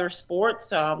to other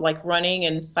sports, like running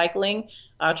and cycling,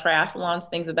 triathlons,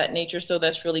 things of that nature. So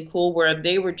that's really cool, where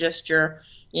they were just your,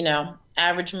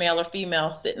 average male or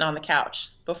female sitting on the couch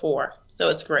before. So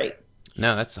it's great.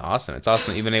 No, that's awesome. It's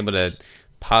awesome that you've been able to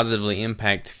positively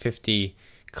impact 50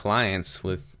 clients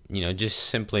with, just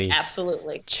simply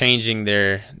absolutely changing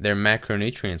their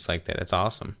macronutrients like that. That's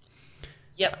awesome.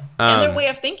 Yep. And their way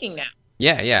of thinking now.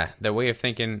 Yeah, their way of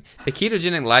thinking. The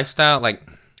ketogenic lifestyle, like,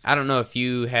 I don't know if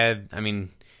you had,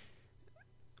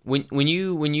 when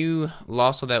you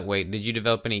lost all that weight, did you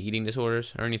develop any eating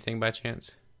disorders or anything by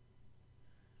chance?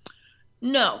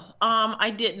 No,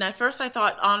 I didn't. At first I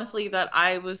thought, honestly, that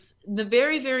I was, the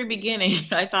very, very beginning,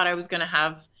 I thought I was going to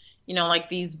have, like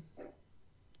these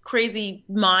crazy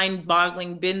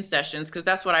mind-boggling binge sessions, because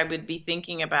that's what I would be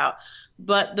thinking about.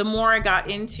 But the more I got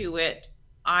into it,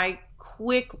 I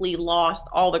quickly lost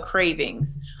all the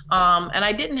cravings. And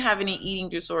I didn't have any eating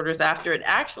disorders after it.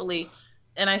 Actually,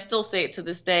 and I still say it to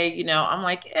this day, I'm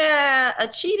like, a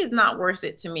cheat is not worth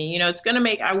it to me. It's going to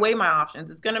make, I weigh my options.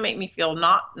 It's going to make me feel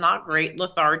not great,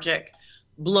 lethargic,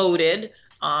 bloated,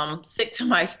 sick to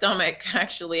my stomach.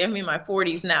 Actually, I'm in my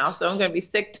 40s now, so I'm going to be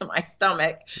sick to my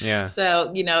stomach. Yeah.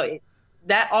 So,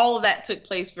 that all of that took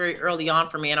place very early on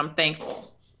for me, and I'm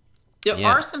thankful. There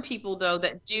are some people, though,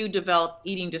 that do develop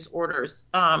eating disorders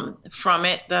from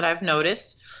it that I've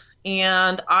noticed.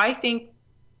 And I think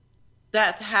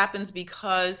that happens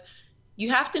because you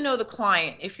have to know the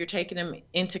client if you're taking them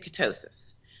into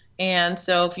ketosis. And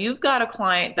so if you've got a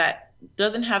client that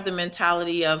doesn't have the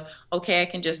mentality of, okay, I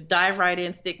can just dive right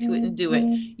in, stick to it and do it,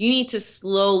 you need to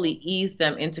slowly ease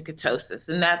them into ketosis.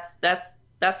 And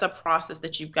that's a process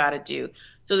that you've got to do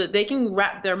so that they can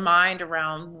wrap their mind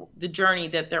around the journey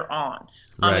that they're on.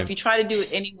 Right. If you try to do it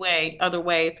any other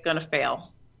way, it's going to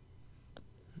fail.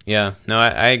 Yeah, no,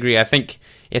 I agree. I think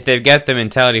if they've got the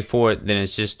mentality for it, then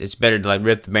it's better to like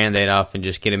rip the Band-Aid off and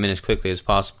just get them in as quickly as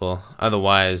possible.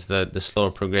 Otherwise, the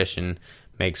slower progression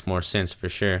makes more sense for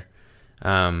sure.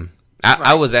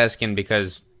 I was asking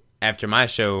because after my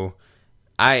show,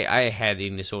 I had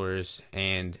eating disorders,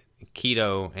 and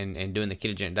keto and doing the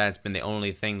ketogenic diet's been the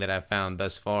only thing that I've found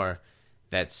thus far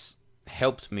that's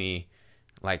helped me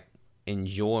like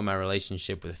enjoy my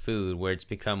relationship with food, where it's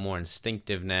become more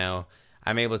instinctive now.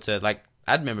 I'm able to, like,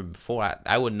 I remember before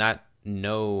I would not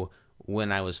know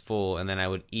when I was full, and then I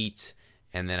would eat,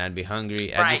 and then I'd be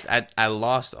hungry. Right. I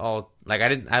lost all, like,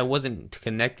 I wasn't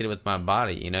connected with my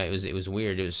body, it was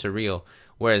weird, it was surreal.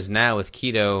 Whereas now with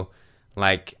keto,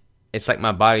 like, it's like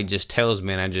my body just tells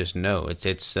me, and I just know.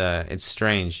 It's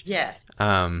strange. Yes.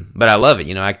 But I love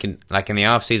it. I can, like, in the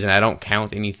off season, I don't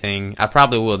count anything. I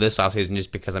probably will this off season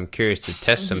just because I'm curious to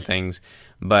test some things.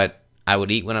 But I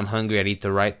would eat when I'm hungry. I'd eat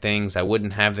the right things. I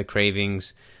wouldn't have the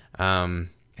cravings. And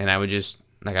I would just,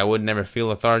 like, I would never feel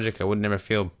lethargic. I would never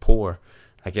feel poor.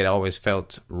 Like, it always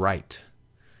felt right.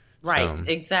 Right. So.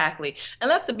 Exactly.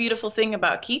 And that's the beautiful thing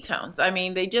about ketones. I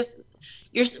mean,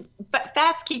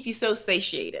 fats keep you so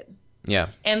satiated. Yeah.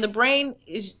 And the brain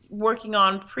is working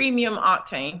on premium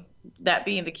octane, that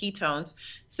being the ketones.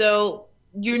 So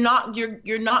you're not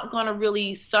going to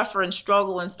really suffer and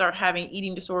struggle and start having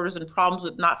eating disorders and problems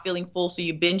with not feeling full, so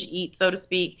you binge eat, so to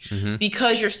speak,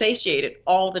 because you're satiated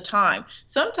all the time.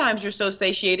 Sometimes you're so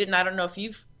satiated, and I don't know if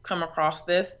you've come across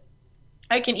this,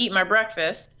 I can eat my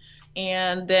breakfast,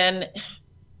 and then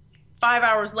 5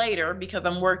 hours later, because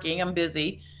I'm working, I'm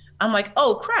busy, I'm like,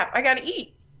 oh crap, I got to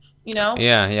eat. you know.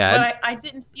 Yeah, yeah. But I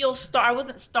didn't feel I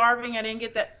wasn't starving. I didn't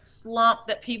get that slump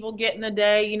that people get in the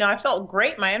day. You know, I felt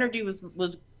great. My energy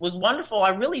was wonderful. I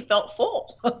really felt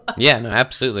full. Yeah, no,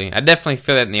 absolutely. I definitely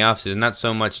feel that in the off season. Not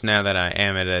so much now that I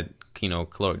am at a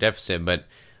caloric deficit, but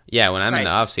yeah, when I'm in the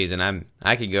off season,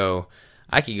 I could go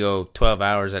 12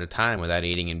 hours at a time without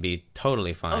eating and be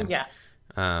totally fine. Oh yeah.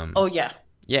 Yeah.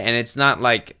 Yeah, and it's not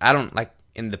like I don't like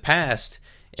in the past.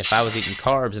 If I was eating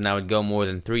carbs and I would go more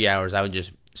than 3 hours, I would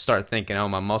just start thinking, "Oh,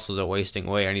 my muscles are wasting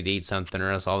away. I need to eat something,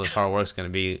 or else all this hard work's going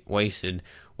to be wasted."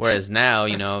 Whereas now,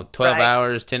 12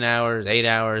 hours, 10 hours, 8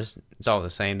 hours, it's all the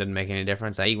same. Doesn't make any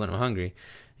difference. I eat when I'm hungry,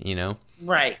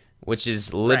 Right. Which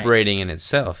is liberating in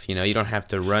itself. You don't have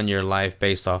to run your life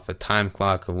based off a time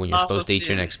clock of when you're supposed to eat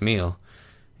your next meal.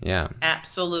 Yeah.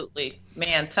 Absolutely.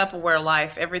 Man, Tupperware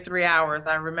life, every 3 hours,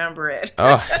 I remember it.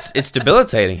 Oh, it's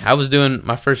debilitating. I was doing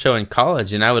my first show in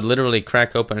college, and I would literally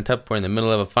crack open a Tupperware in the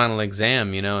middle of a final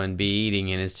exam, and be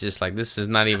eating, and it's just like, this is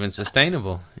not even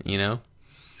sustainable,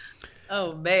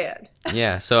 Oh, man.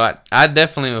 Yeah, so I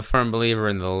definitely am a firm believer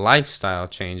in the lifestyle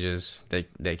changes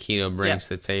that keto brings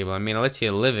to the table. I mean, it lets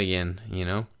you live again,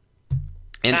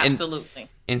 Absolutely.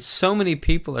 And so many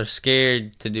people are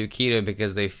scared to do keto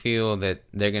because they feel that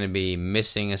they're going to be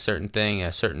missing a certain thing,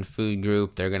 a certain food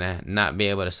group. They're going to not be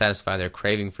able to satisfy their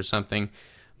craving for something.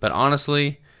 But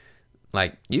honestly,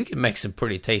 like, you can make some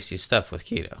pretty tasty stuff with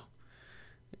keto.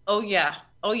 Oh, yeah.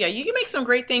 You can make some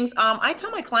great things. I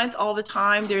tell my clients all the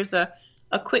time, there's a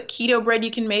quick keto bread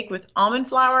you can make with almond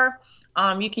flour.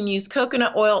 You can use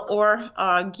coconut oil or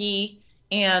ghee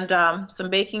and some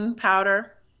baking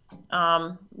powder,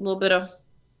 a little bit of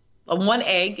 1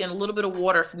 egg and a little bit of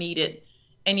water if needed.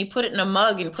 And you put it in a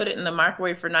mug and put it in the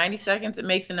microwave for 90 seconds. It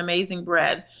makes an amazing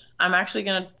bread. I'm actually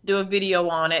going to do a video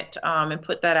on it and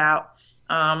put that out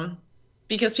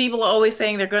because people are always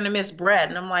saying they're going to miss bread.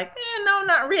 And I'm like, no,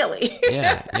 not really.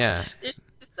 Yeah. There's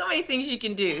just so many things you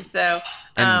can do. So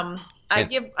I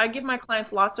give my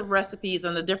clients lots of recipes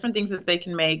on the different things that they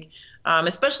can make,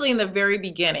 especially in the very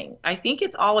beginning. I think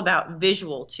it's all about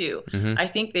visual too. Mm-hmm. I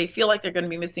think they feel like they're going to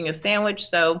be missing a sandwich,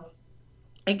 so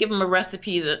I give them a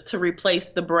recipe to replace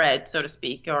the bread, so to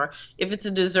speak. Or if it's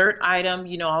a dessert item,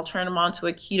 I'll turn them on to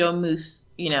a keto mousse,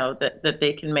 that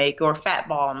they can make, or fat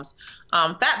bombs.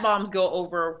 Fat bombs go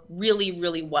over really,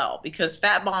 really well because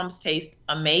fat bombs taste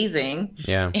amazing.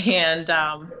 Yeah. And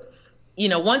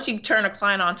once you turn a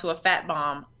client onto a fat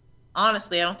bomb,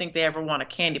 honestly, I don't think they ever want a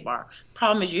candy bar.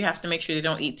 Problem is you have to make sure they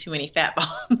don't eat too many fat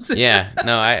bombs. Yeah,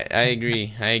 no, I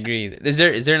agree. Is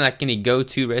there like any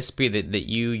go-to recipe that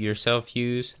you yourself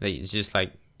use that is just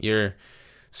like your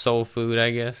soul food,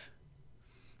 I guess?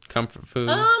 Comfort food?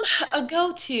 A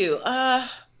go-to. I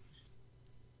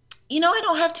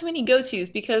don't have too many go-tos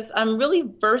because I'm really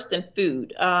versed in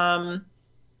food. I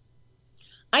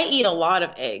eat a lot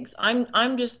of eggs. I'm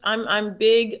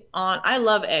big on, I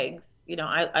love eggs.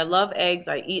 I love eggs.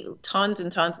 I eat tons and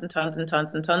tons and tons and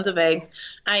tons and tons of eggs.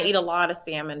 I eat a lot of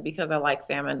salmon because I like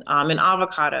salmon, and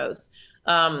avocados.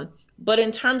 But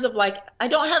in terms of I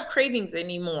don't have cravings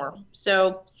anymore.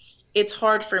 So it's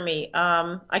hard for me.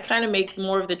 I kind of make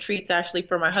more of the treats actually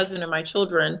for my husband and my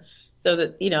children so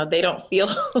that, they don't feel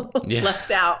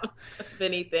left out of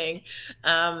anything.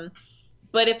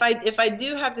 But if I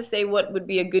do have to say what would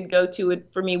be a good go-to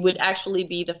for me would actually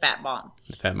be the fat bomb.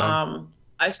 The fat bomb.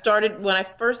 I started when I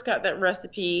first got that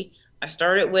recipe. I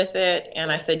started with it,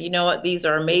 and I said, you know what, these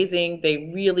are amazing.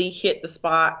 They really hit the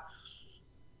spot,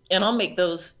 and I'll make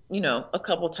those, a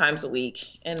couple times a week,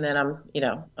 and then I'm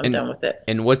done with it.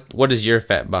 And what is your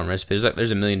fat bomb recipe? There's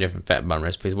a million different fat bomb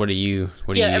recipes. What do you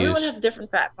use? Everyone has a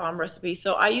different fat bomb recipe.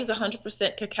 So I use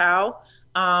 100% cacao,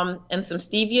 and some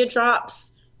stevia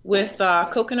drops with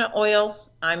coconut oil.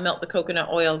 I melt the coconut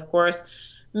oil, of course,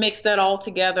 mix that all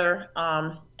together,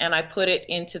 and I put it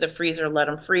into the freezer, let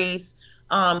them freeze.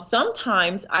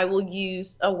 Sometimes I will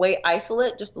use a whey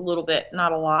isolate, just a little bit,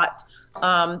 not a lot,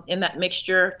 in that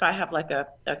mixture. If I have like a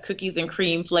cookies and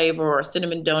cream flavor or a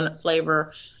cinnamon donut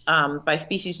flavor, by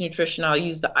Species Nutrition, I'll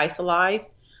use the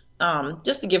Isolyze,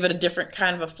 just to give it a different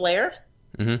kind of a flair.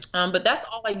 Mm-hmm. But that's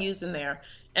all I use in there.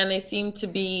 And they seem to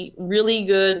be really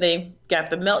good. They got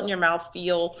the melt in your mouth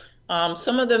feel.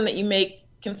 Some of them that you make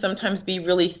can sometimes be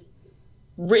really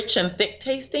rich and thick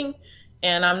tasting,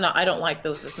 and I don't like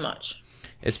those as much.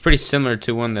 It's pretty similar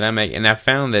to one that I make, and I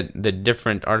found that the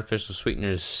different artificial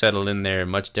sweeteners settle in there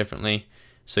much differently.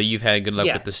 So you've had good luck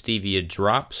with the stevia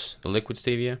drops, the liquid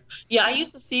stevia? Yeah, I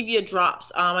use the stevia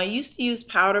drops. I used to use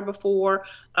powder before.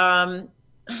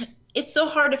 it's so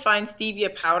hard to find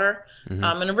stevia powder. Mm-hmm.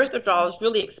 And erythritol is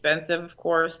really expensive, of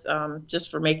course, just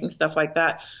for making stuff like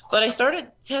that. But I started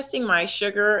testing my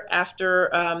sugar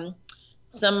after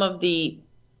some of the,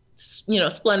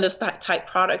 Splenda type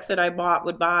products that I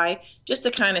would buy just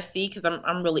to kind of see, because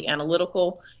I'm really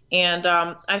analytical. And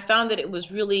I found that it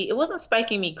wasn't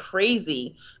spiking me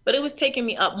crazy, but it was taking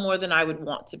me up more than I would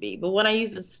want to be. But when I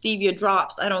use the stevia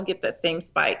drops, I don't get that same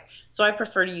spike. So I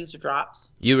prefer to use the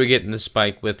drops. You were getting the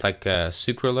spike with like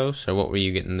sucralose, or what were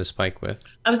you getting the spike with?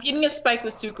 I was getting a spike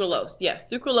with sucralose.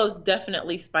 Yes, sucralose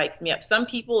definitely spikes me up. Some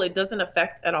people it doesn't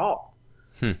affect at all.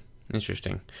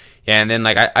 Interesting. Yeah, and then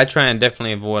like I try and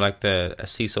definitely avoid like the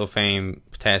acesulfame,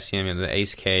 potassium, and the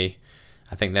ACE-K.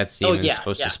 I think that's even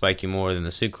supposed to spike you more than the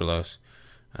sucralose.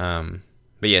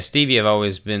 But yeah, stevia have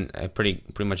always been a pretty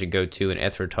much a go-to, and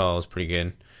erythritol is pretty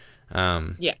good.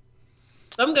 Yeah.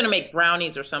 If I'm gonna make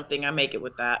brownies or something, I make it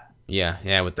with that.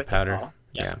 Yeah, with the powder.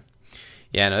 Yeah.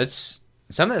 No, it's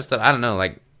some of that stuff. I don't know.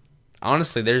 Like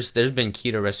honestly, there's been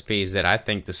keto recipes that I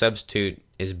think the substitute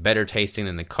is better tasting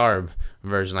than the carb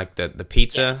version, like the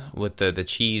pizza with the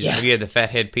cheese. Have you had the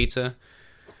fathead pizza?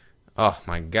 Oh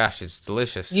my gosh, it's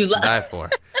delicious. It's to die for.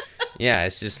 Yeah,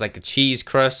 it's just like a cheese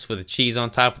crust with a cheese on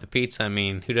top of the pizza. I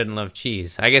mean, who doesn't love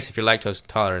cheese? I guess if you're lactose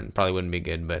intolerant, it probably wouldn't be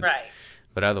good,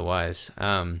 but otherwise.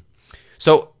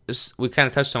 So we kind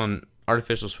of touched on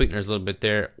artificial sweeteners a little bit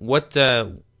there. What's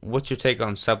your take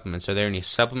on supplements? Are there any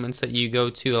supplements that you go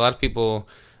to? A lot of people,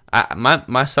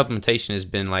 my supplementation has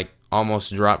been like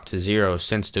almost dropped to zero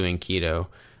since doing keto.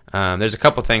 There's a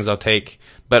couple things I'll take,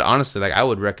 but honestly, like I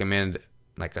would recommend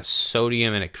like a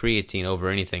sodium and a creatine over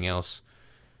anything else.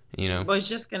 I was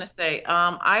just gonna say,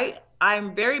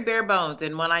 I'm very bare bones,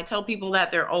 and when I tell people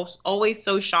that, they're always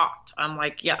so shocked. I'm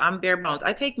like, yeah, I'm bare bones.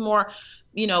 I take more,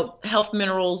 health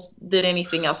minerals than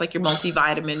anything else, like your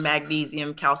multivitamin,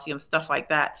 magnesium, calcium, stuff like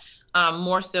that.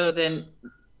 More so than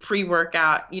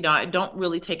pre-workout. I don't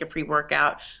really take a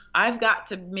pre-workout. I've got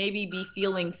to maybe be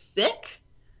feeling sick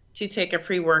to take a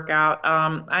pre-workout.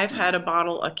 I've had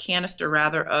a canister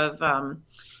rather of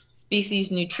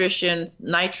Species Nutrition's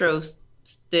Nitro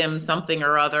Stem something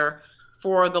or other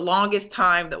for the longest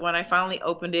time, that when I finally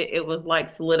opened it, it was like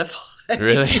solidified.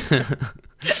 Really?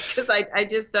 Because I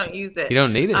just don't use it. You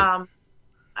don't need it.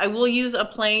 I will use a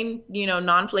plain,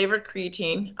 non-flavored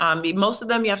creatine. Most of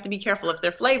them, you have to be careful. If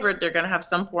they're flavored, they're going to have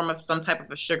some type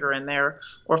of a sugar in there,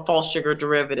 or false sugar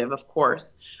derivative, of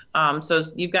course. So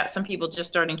you've got some people just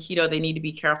starting keto. They need to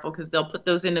be careful because they'll put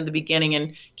those in the beginning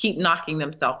and keep knocking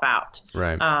themselves out.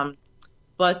 Right.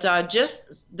 But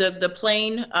just the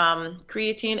plain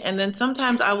creatine, and then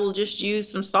sometimes I will just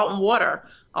use some salt and water.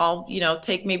 I'll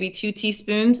take maybe 2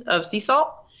 teaspoons of sea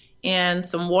salt and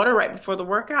some water right before the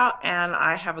workout, and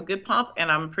I have a good pump,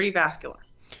 and I'm pretty vascular.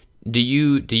 Do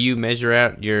you measure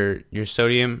out your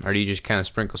sodium, or do you just kind of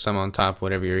sprinkle some on top of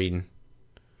whatever you're eating?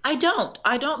 I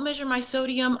don't measure my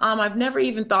sodium. I've never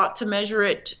even thought to measure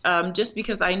it, just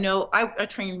because I know I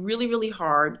train really, really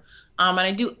hard, and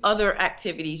I do other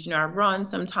activities. I run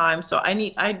sometimes, so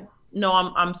I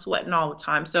know I'm sweating all the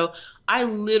time. So I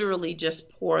literally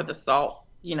just pour the salt,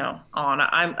 on.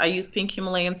 I use pink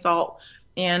Himalayan salt,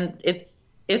 and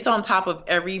it's on top of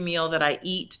every meal that I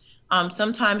eat.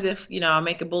 Sometimes if I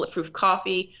make a bulletproof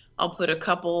coffee, I'll put a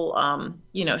couple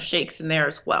shakes in there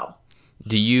as well.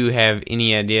 Do you have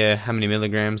any idea how many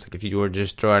milligrams? Like if you were to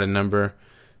just throw out a number,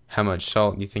 how much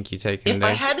salt you think you take in a day?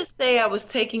 If I had to say, I was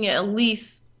taking at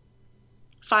least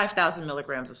 5,000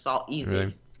 milligrams of salt, easy.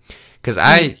 Really? Because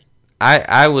I've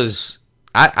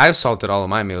salted all of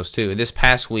my meals too. This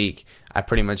past week, I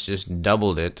pretty much just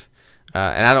doubled it.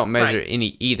 And I don't measure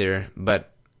any either,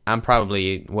 but I'm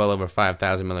probably well over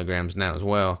 5,000 milligrams now as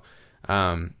well.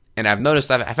 And I've noticed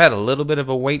I've had a little bit of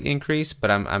a weight increase, but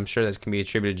I'm sure that can be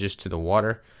attributed just to the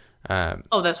water.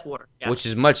 That's water. Yeah. Which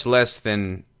is much less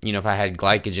than, if I had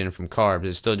glycogen from carbs.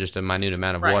 It's still just a minute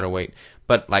amount of water weight.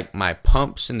 But like my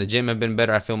pumps in the gym have been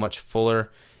better. I feel much fuller.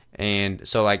 And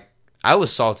so like I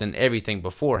was salting everything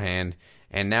beforehand,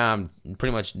 and now I'm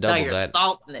pretty much double that.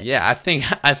 Salting it. Yeah, I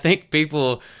think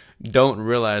people don't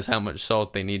realize how much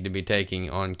salt they need to be taking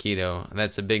on keto.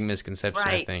 That's a big misconception,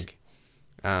 I think.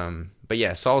 But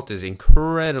yeah, salt is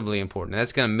incredibly important.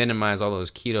 That's going to minimize all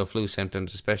those keto flu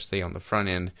symptoms, especially on the front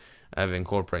end of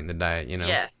incorporating the diet,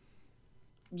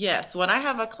 Yes. When I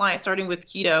have a client starting with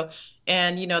keto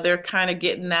and, they're kind of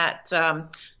getting that,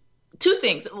 2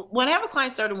 things. When I have a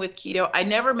client starting with keto, I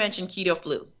never mention keto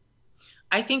flu.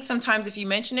 I think sometimes if you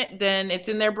mention it, then it's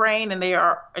in their brain and they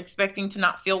are expecting to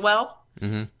not feel well.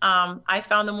 Mm-hmm. I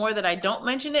found the more that I don't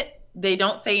mention it, they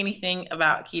don't say anything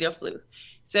about keto flu.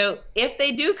 So if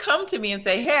they do come to me and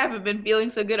say, hey, I haven't been feeling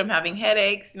so good, I'm having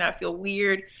headaches, I feel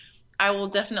weird, I will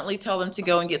definitely tell them to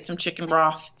go and get some chicken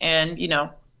broth and,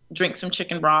 drink some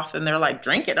chicken broth. And they're like,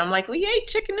 drink it. I'm like, well, you ate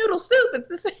chicken noodle soup. It's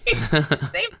the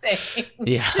same thing.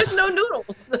 Yeah. There's no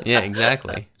noodles. Yeah,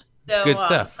 exactly. It's So good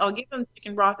stuff. I'll give them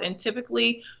chicken broth, and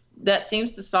typically that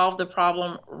seems to solve the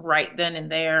problem right then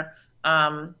and there,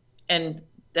 and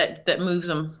that moves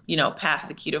them, past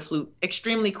the keto flu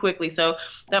extremely quickly. So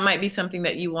that might be something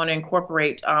that you want to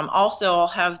incorporate. Also, I'll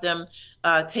have them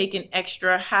take an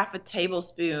extra half a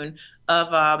tablespoon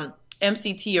of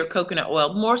MCT or coconut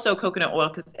oil, more so coconut oil,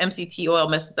 because MCT oil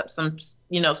messes up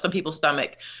some people's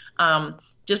stomach.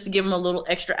 Just to give them a little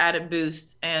extra added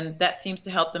boost. And that seems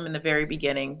to help them in the very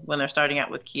beginning when they're starting out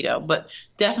with keto. But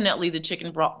definitely the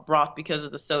chicken broth because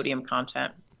of the sodium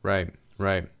content. Right.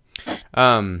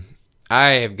 I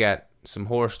have got some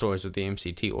horror stories with the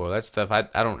MCT oil. That stuff, I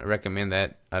don't recommend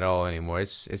that at all anymore.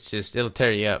 It's just, it'll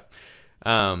tear you up.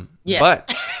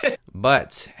 Yes.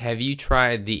 But have you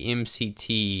tried the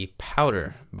MCT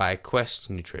powder by Quest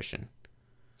Nutrition?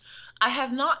 I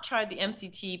have not tried the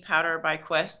MCT powder by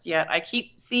Quest yet. I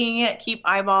keep seeing it, keep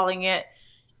eyeballing it,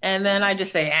 and then I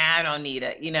just say, I don't need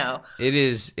it, It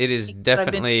is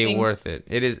definitely worth it.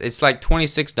 It's like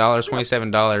 $26,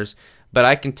 $27, but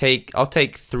I'll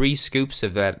take 3 scoops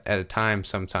of that at a time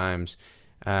sometimes.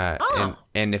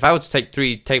 And if I was to take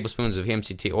 3 tablespoons of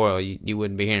MCT oil, you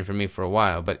wouldn't be hearing from me for a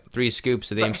while, but 3 scoops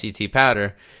of the MCT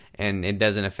powder, and it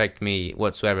doesn't affect me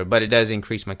whatsoever, but it does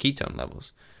increase my ketone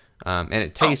levels. And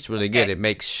it tastes really good. It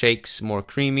makes shakes more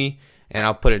creamy, and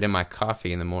I'll put it in my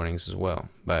coffee in the mornings as well.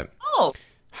 But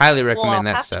highly recommend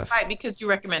that stuff. Right, because you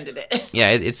recommended it. Yeah,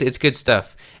 it's good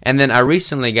stuff. And then I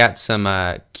recently got some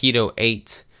Keto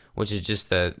 8, which is just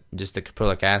the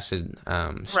caprylic acid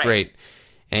straight. Right.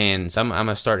 And so I'm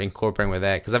gonna start incorporating with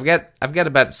that because I've got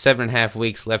about 7.5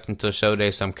 weeks left until show day,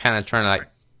 so I'm kind of trying to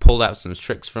pull out some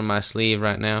tricks from my sleeve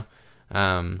right now.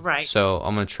 Right. So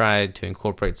I'm going to try to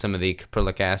incorporate some of the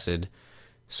caprylic acid.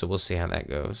 So we'll see how that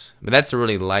goes. But that's a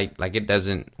really light, it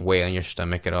doesn't weigh on your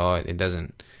stomach at all. It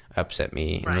doesn't upset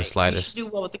me in the slightest. You should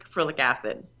do well with the caprylic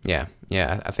acid. Yeah.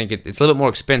 I think it's a little bit more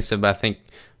expensive, but I think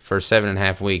for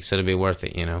 7.5 weeks it'll be worth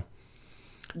it,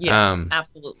 Yeah,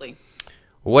 absolutely.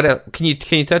 What else? Can you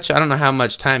touch? I don't know how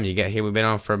much time you got here. We've been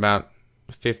on for about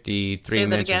 53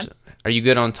 minutes. Or so. Are you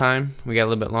good on time? We got a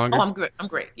little bit longer? Oh, I'm good. I'm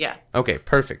great. Yeah. Okay,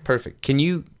 perfect. Can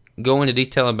you go into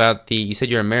detail about you said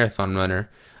you're a marathon runner.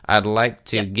 I'd like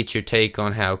to get your take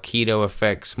on how keto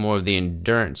affects more of the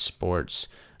endurance sports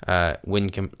when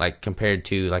compared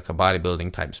to a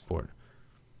bodybuilding type sport.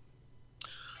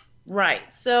 Right.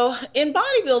 So in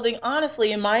bodybuilding,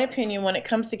 honestly, in my opinion, when it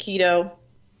comes to keto,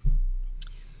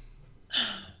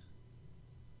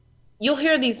 you'll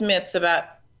hear these myths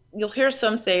you'll hear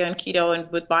some say on keto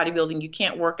and with bodybuilding, you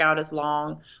can't work out as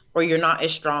long or you're not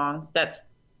as strong. That's,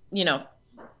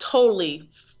 totally,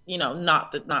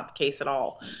 not the case at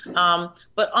all.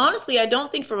 But honestly, I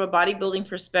don't think from a bodybuilding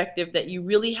perspective that you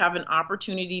really have an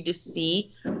opportunity to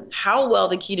see how well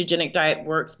the ketogenic diet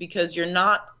works because you're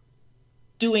not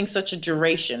doing such a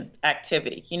duration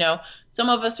activity. Some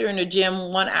of us are in a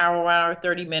gym 1 hour,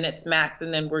 30 minutes max,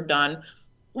 and then we're done.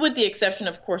 With the exception,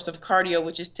 of course, of cardio,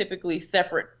 which is typically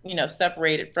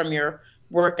separated from your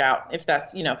workout, if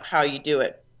that's, how you do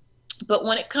it. But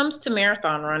when it comes to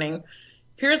marathon running,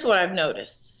 here's what I've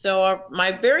noticed. So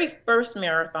my very first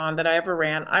marathon that I ever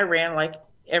ran, I ran like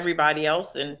everybody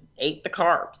else and ate the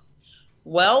carbs.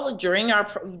 Well,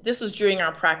 this was during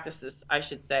our practices, I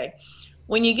should say.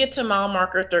 When you get to mile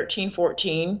marker 13,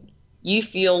 14, you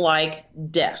feel like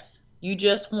death. You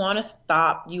just want to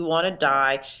stop. You want to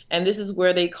die. And this is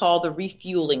where they call the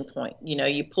refueling point.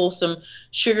 You pull some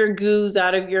sugar goos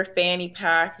out of your fanny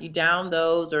pack, you down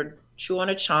those or chew on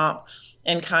a chomp,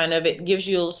 and it gives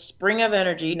you a spring of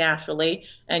energy naturally.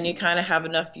 And you kind of have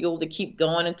enough fuel to keep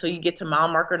going until you get to mile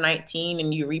marker 19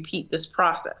 and you repeat this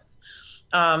process.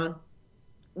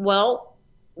 Well,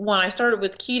 when I started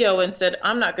with keto and said,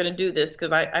 I'm not going to do this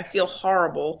because I feel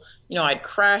horrible. I'd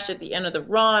crash at the end of the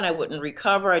run. I wouldn't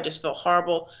recover. I just felt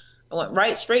horrible. I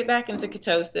went straight back into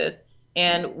ketosis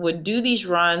and would do these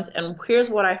runs. And here's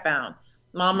what I found.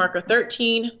 Mile marker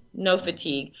 13, no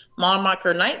fatigue. Mile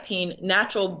marker 19,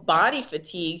 natural body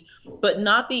fatigue, but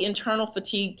not the internal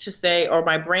fatigue to say, or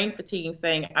my brain fatiguing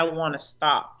saying, I want to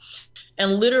stop.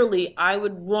 And literally I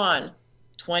would run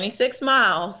 26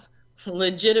 miles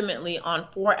legitimately on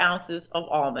 4 ounces of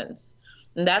almonds.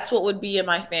 And that's what would be in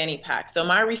my fanny pack. So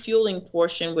my refueling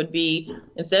portion would be,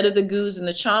 instead of the goos and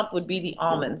the chomp, would be the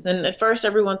almonds. And at first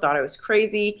everyone thought I was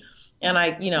crazy. And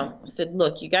I, said,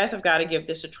 look, you guys have got to give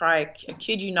this a try. I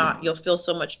kid you not, you'll feel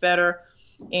so much better.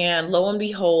 And lo and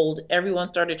behold, everyone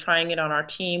started trying it on our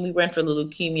team. We ran for the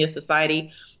Leukemia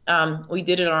Society. We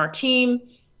did it on our team,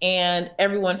 and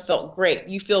everyone felt great.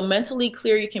 You feel mentally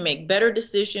clear. You can make better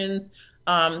decisions.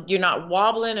 You're not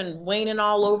wobbling and waning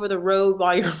all over the road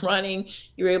while you're running.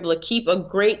 You're able to keep a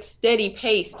great steady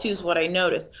pace, too, is what I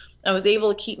noticed. I was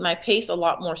able to keep my pace a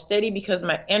lot more steady because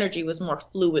my energy was more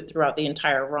fluid throughout the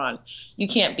entire run. You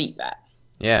can't beat that.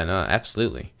 Yeah, no,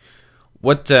 absolutely.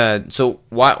 What? So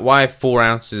why 4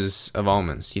 ounces of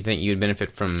almonds? Do you think you'd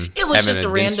benefit from It was having just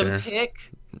a a denser, random pick.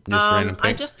 random I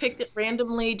pick? just picked it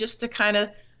randomly just to kind of,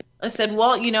 I said,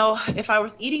 well, if I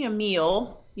was eating a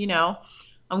meal,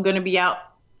 I'm going to be out.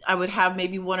 I would have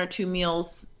maybe 1 or 2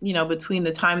 meals, between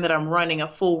the time that I'm running a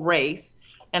full race,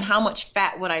 and how much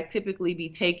fat would I typically be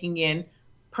taking in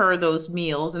per those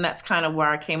meals. And that's kind of where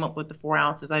I came up with the 4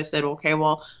 ounces. I said, okay,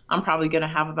 well, I'm probably going to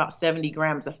have about 70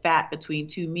 grams of fat between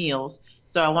 2 meals.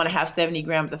 So I want to have 70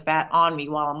 grams of fat on me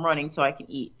while I'm running so I can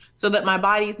eat, so that my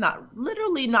body's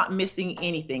literally not missing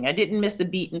anything. I didn't miss a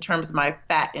beat in terms of my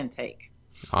fat intake.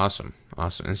 Awesome.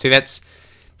 And see,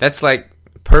 that's like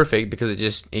perfect because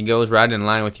it goes right in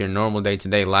line with your normal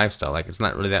day-to-day lifestyle. Like, it's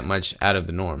not really that much out of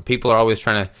the norm. People are always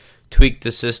trying to tweak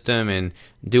the system and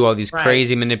do all these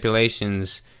crazy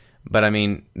manipulations, but I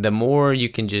mean, the more you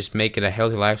can just make it a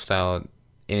healthy lifestyle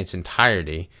in its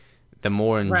entirety, the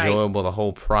more enjoyable the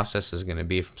whole process is going to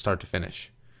be from start to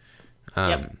finish.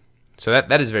 Yep. So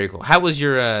that is very cool. How was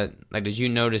your did you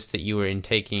notice that you were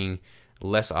intaking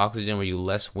less oxygen? Were you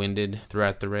less winded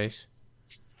throughout the race?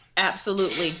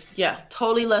 Absolutely. Yeah,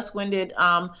 totally less winded.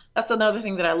 That's another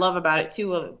thing that I love about it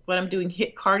too. When I'm doing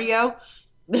HIIT cardio,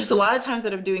 there's a lot of times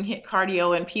that I'm doing HIIT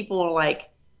cardio and people are like,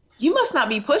 you must not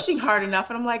be pushing hard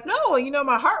enough. And I'm like, no,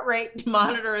 my heart rate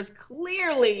monitor is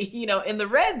clearly, in the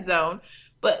red zone,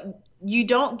 but you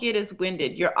don't get as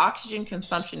winded. Your oxygen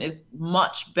consumption is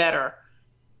much better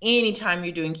anytime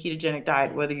you're doing ketogenic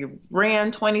diet, whether you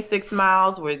ran 26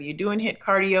 miles, whether you're doing HIIT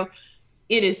cardio.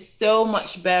 It is so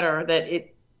much better that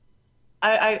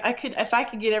I could, if I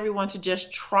could get everyone to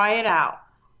just try it out,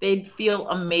 they'd feel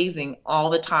amazing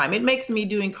all the time. It makes me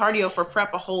doing cardio for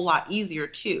prep a whole lot easier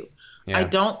too. Yeah. I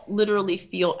don't literally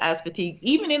feel as fatigued.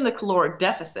 Even in the caloric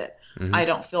deficit, I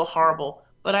don't feel horrible.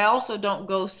 But I also don't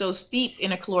go so steep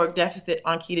in a caloric deficit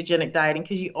on ketogenic dieting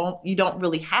because you don't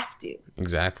really have to.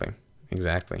 Exactly.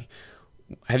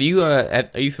 Have you are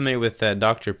you familiar with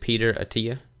Dr. Peter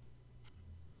Attia?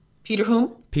 Peter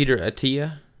whom? Peter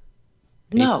Attia.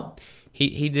 No.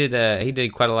 He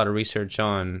did quite a lot of research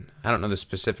on, I don't know the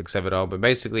specifics of it all, but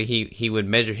basically he would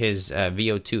measure his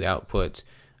VO2 output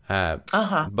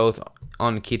both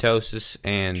on ketosis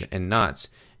and not.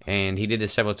 And he did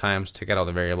this several times, took out all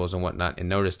the variables and whatnot, and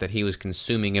noticed that he was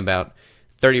consuming about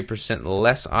 30%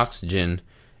 less oxygen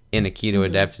in a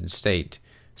keto-adapted state.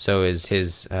 So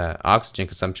his oxygen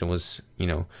consumption was,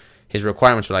 his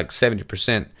requirements were like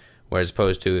 70%, whereas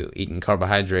opposed to eating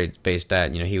carbohydrate-based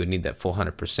diet, he would need that full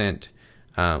 100%,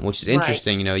 which is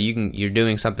interesting. Right. You're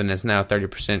doing something that's now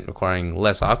 30% requiring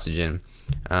less oxygen,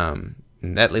 and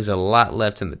that leaves a lot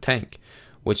left in the tank.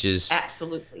 Which is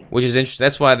interesting.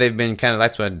 That's why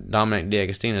that's why Dominic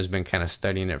D'Agostino has been kind of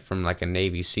studying it from like a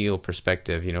Navy SEAL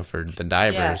perspective, for the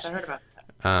divers. Yes, I heard about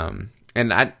that.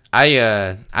 And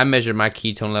I measured my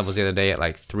ketone levels the other day at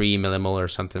like 3 millimolar or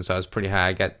something, so I was pretty high.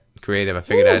 I got creative. I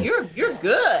figured you're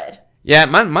good. Yeah,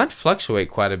 mine fluctuate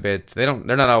quite a bit. They're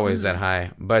not always that high,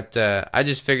 but I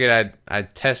just figured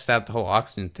I'd test out the whole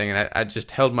oxygen thing, and I just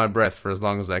held my breath for as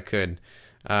long as I could.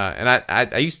 And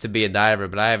I used to be a diver,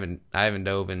 but I haven't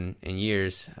dove in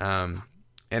years. And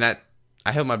I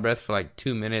held my breath for like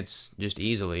 2 minutes just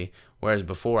easily, whereas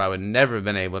before I would never have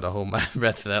been able to hold my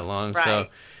breath for that long. Right. So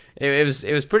it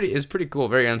was pretty cool,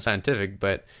 very unscientific,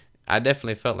 but I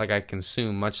definitely felt like I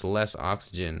consumed much less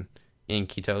oxygen in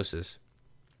ketosis,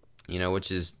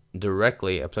 which is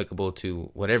directly applicable to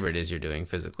whatever it is you're doing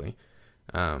physically.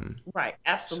 Right,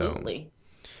 absolutely.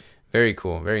 So, very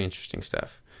cool, very interesting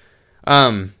stuff.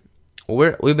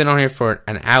 We've been on here for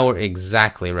an hour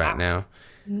exactly right now.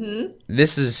 Mm-hmm.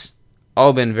 This has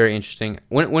all been very interesting.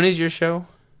 When is your show?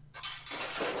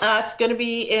 It's going to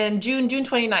be in June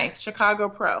 29th, Chicago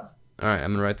Pro. All right, I'm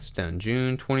going to write this down.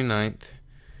 June 29th,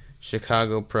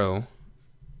 Chicago Pro.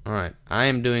 All right, I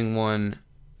am doing one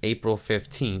April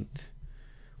 15th,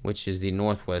 which is the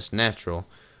Northwest Natural.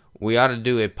 We ought to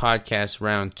do a podcast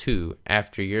round 2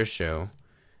 after your show.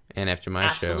 And after my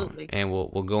show, and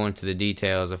we'll go into the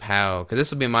details of how, because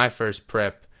this will be my first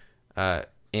prep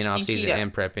in off season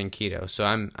and prep in keto. So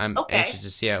I'm anxious to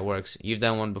see how it works. You've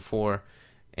done one before,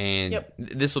 and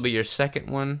this will be your second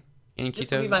one in keto.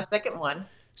 This will be my second one.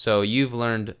 So you've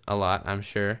learned a lot, I'm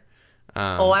sure.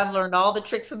 I've learned all the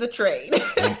tricks of the trade.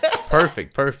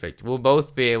 Perfect. We'll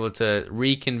both be able to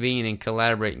reconvene and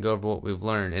collaborate and go over what we've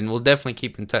learned. And we'll definitely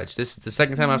keep in touch. This is the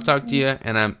second time I've talked to you,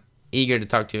 and I'm eager to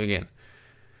talk to you again.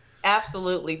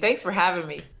 Absolutely. Thanks for having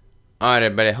me. All right,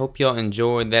 everybody. I hope y'all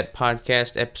enjoyed that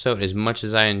podcast episode as much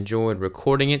as I enjoyed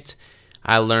recording it.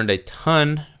 I learned a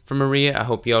ton from Maria. I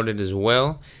hope y'all did as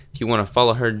well. If you want to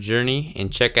follow her journey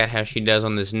and check out how she does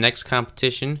on this next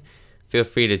competition, feel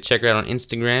free to check her out on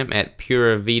Instagram at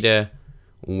Pura Vida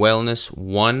Wellness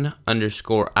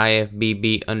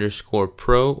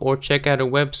 1_IFBB_Pro, or check out her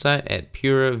website at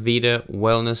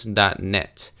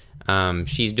puravitawellness.net.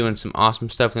 She's doing some awesome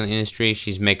stuff in the industry.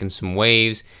 She's making some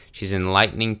waves. She's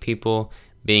enlightening people,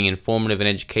 being informative and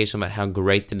educational about how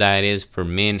great the diet is for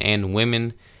men and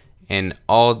women and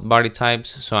all body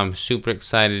types. So I'm super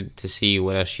excited to see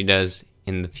what else she does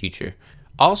in the future.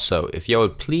 Also, if y'all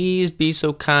would please be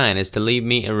so kind as to leave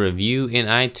me a review in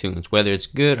iTunes, whether it's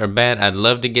good or bad, I'd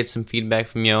love to get some feedback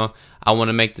from y'all. I want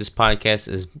to make this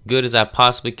podcast as good as I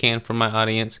possibly can for my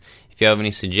audience. If y'all have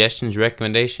any suggestions,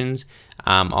 recommendations,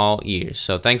 I'm all ears.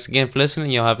 So thanks again for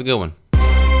listening. Y'all have a good one.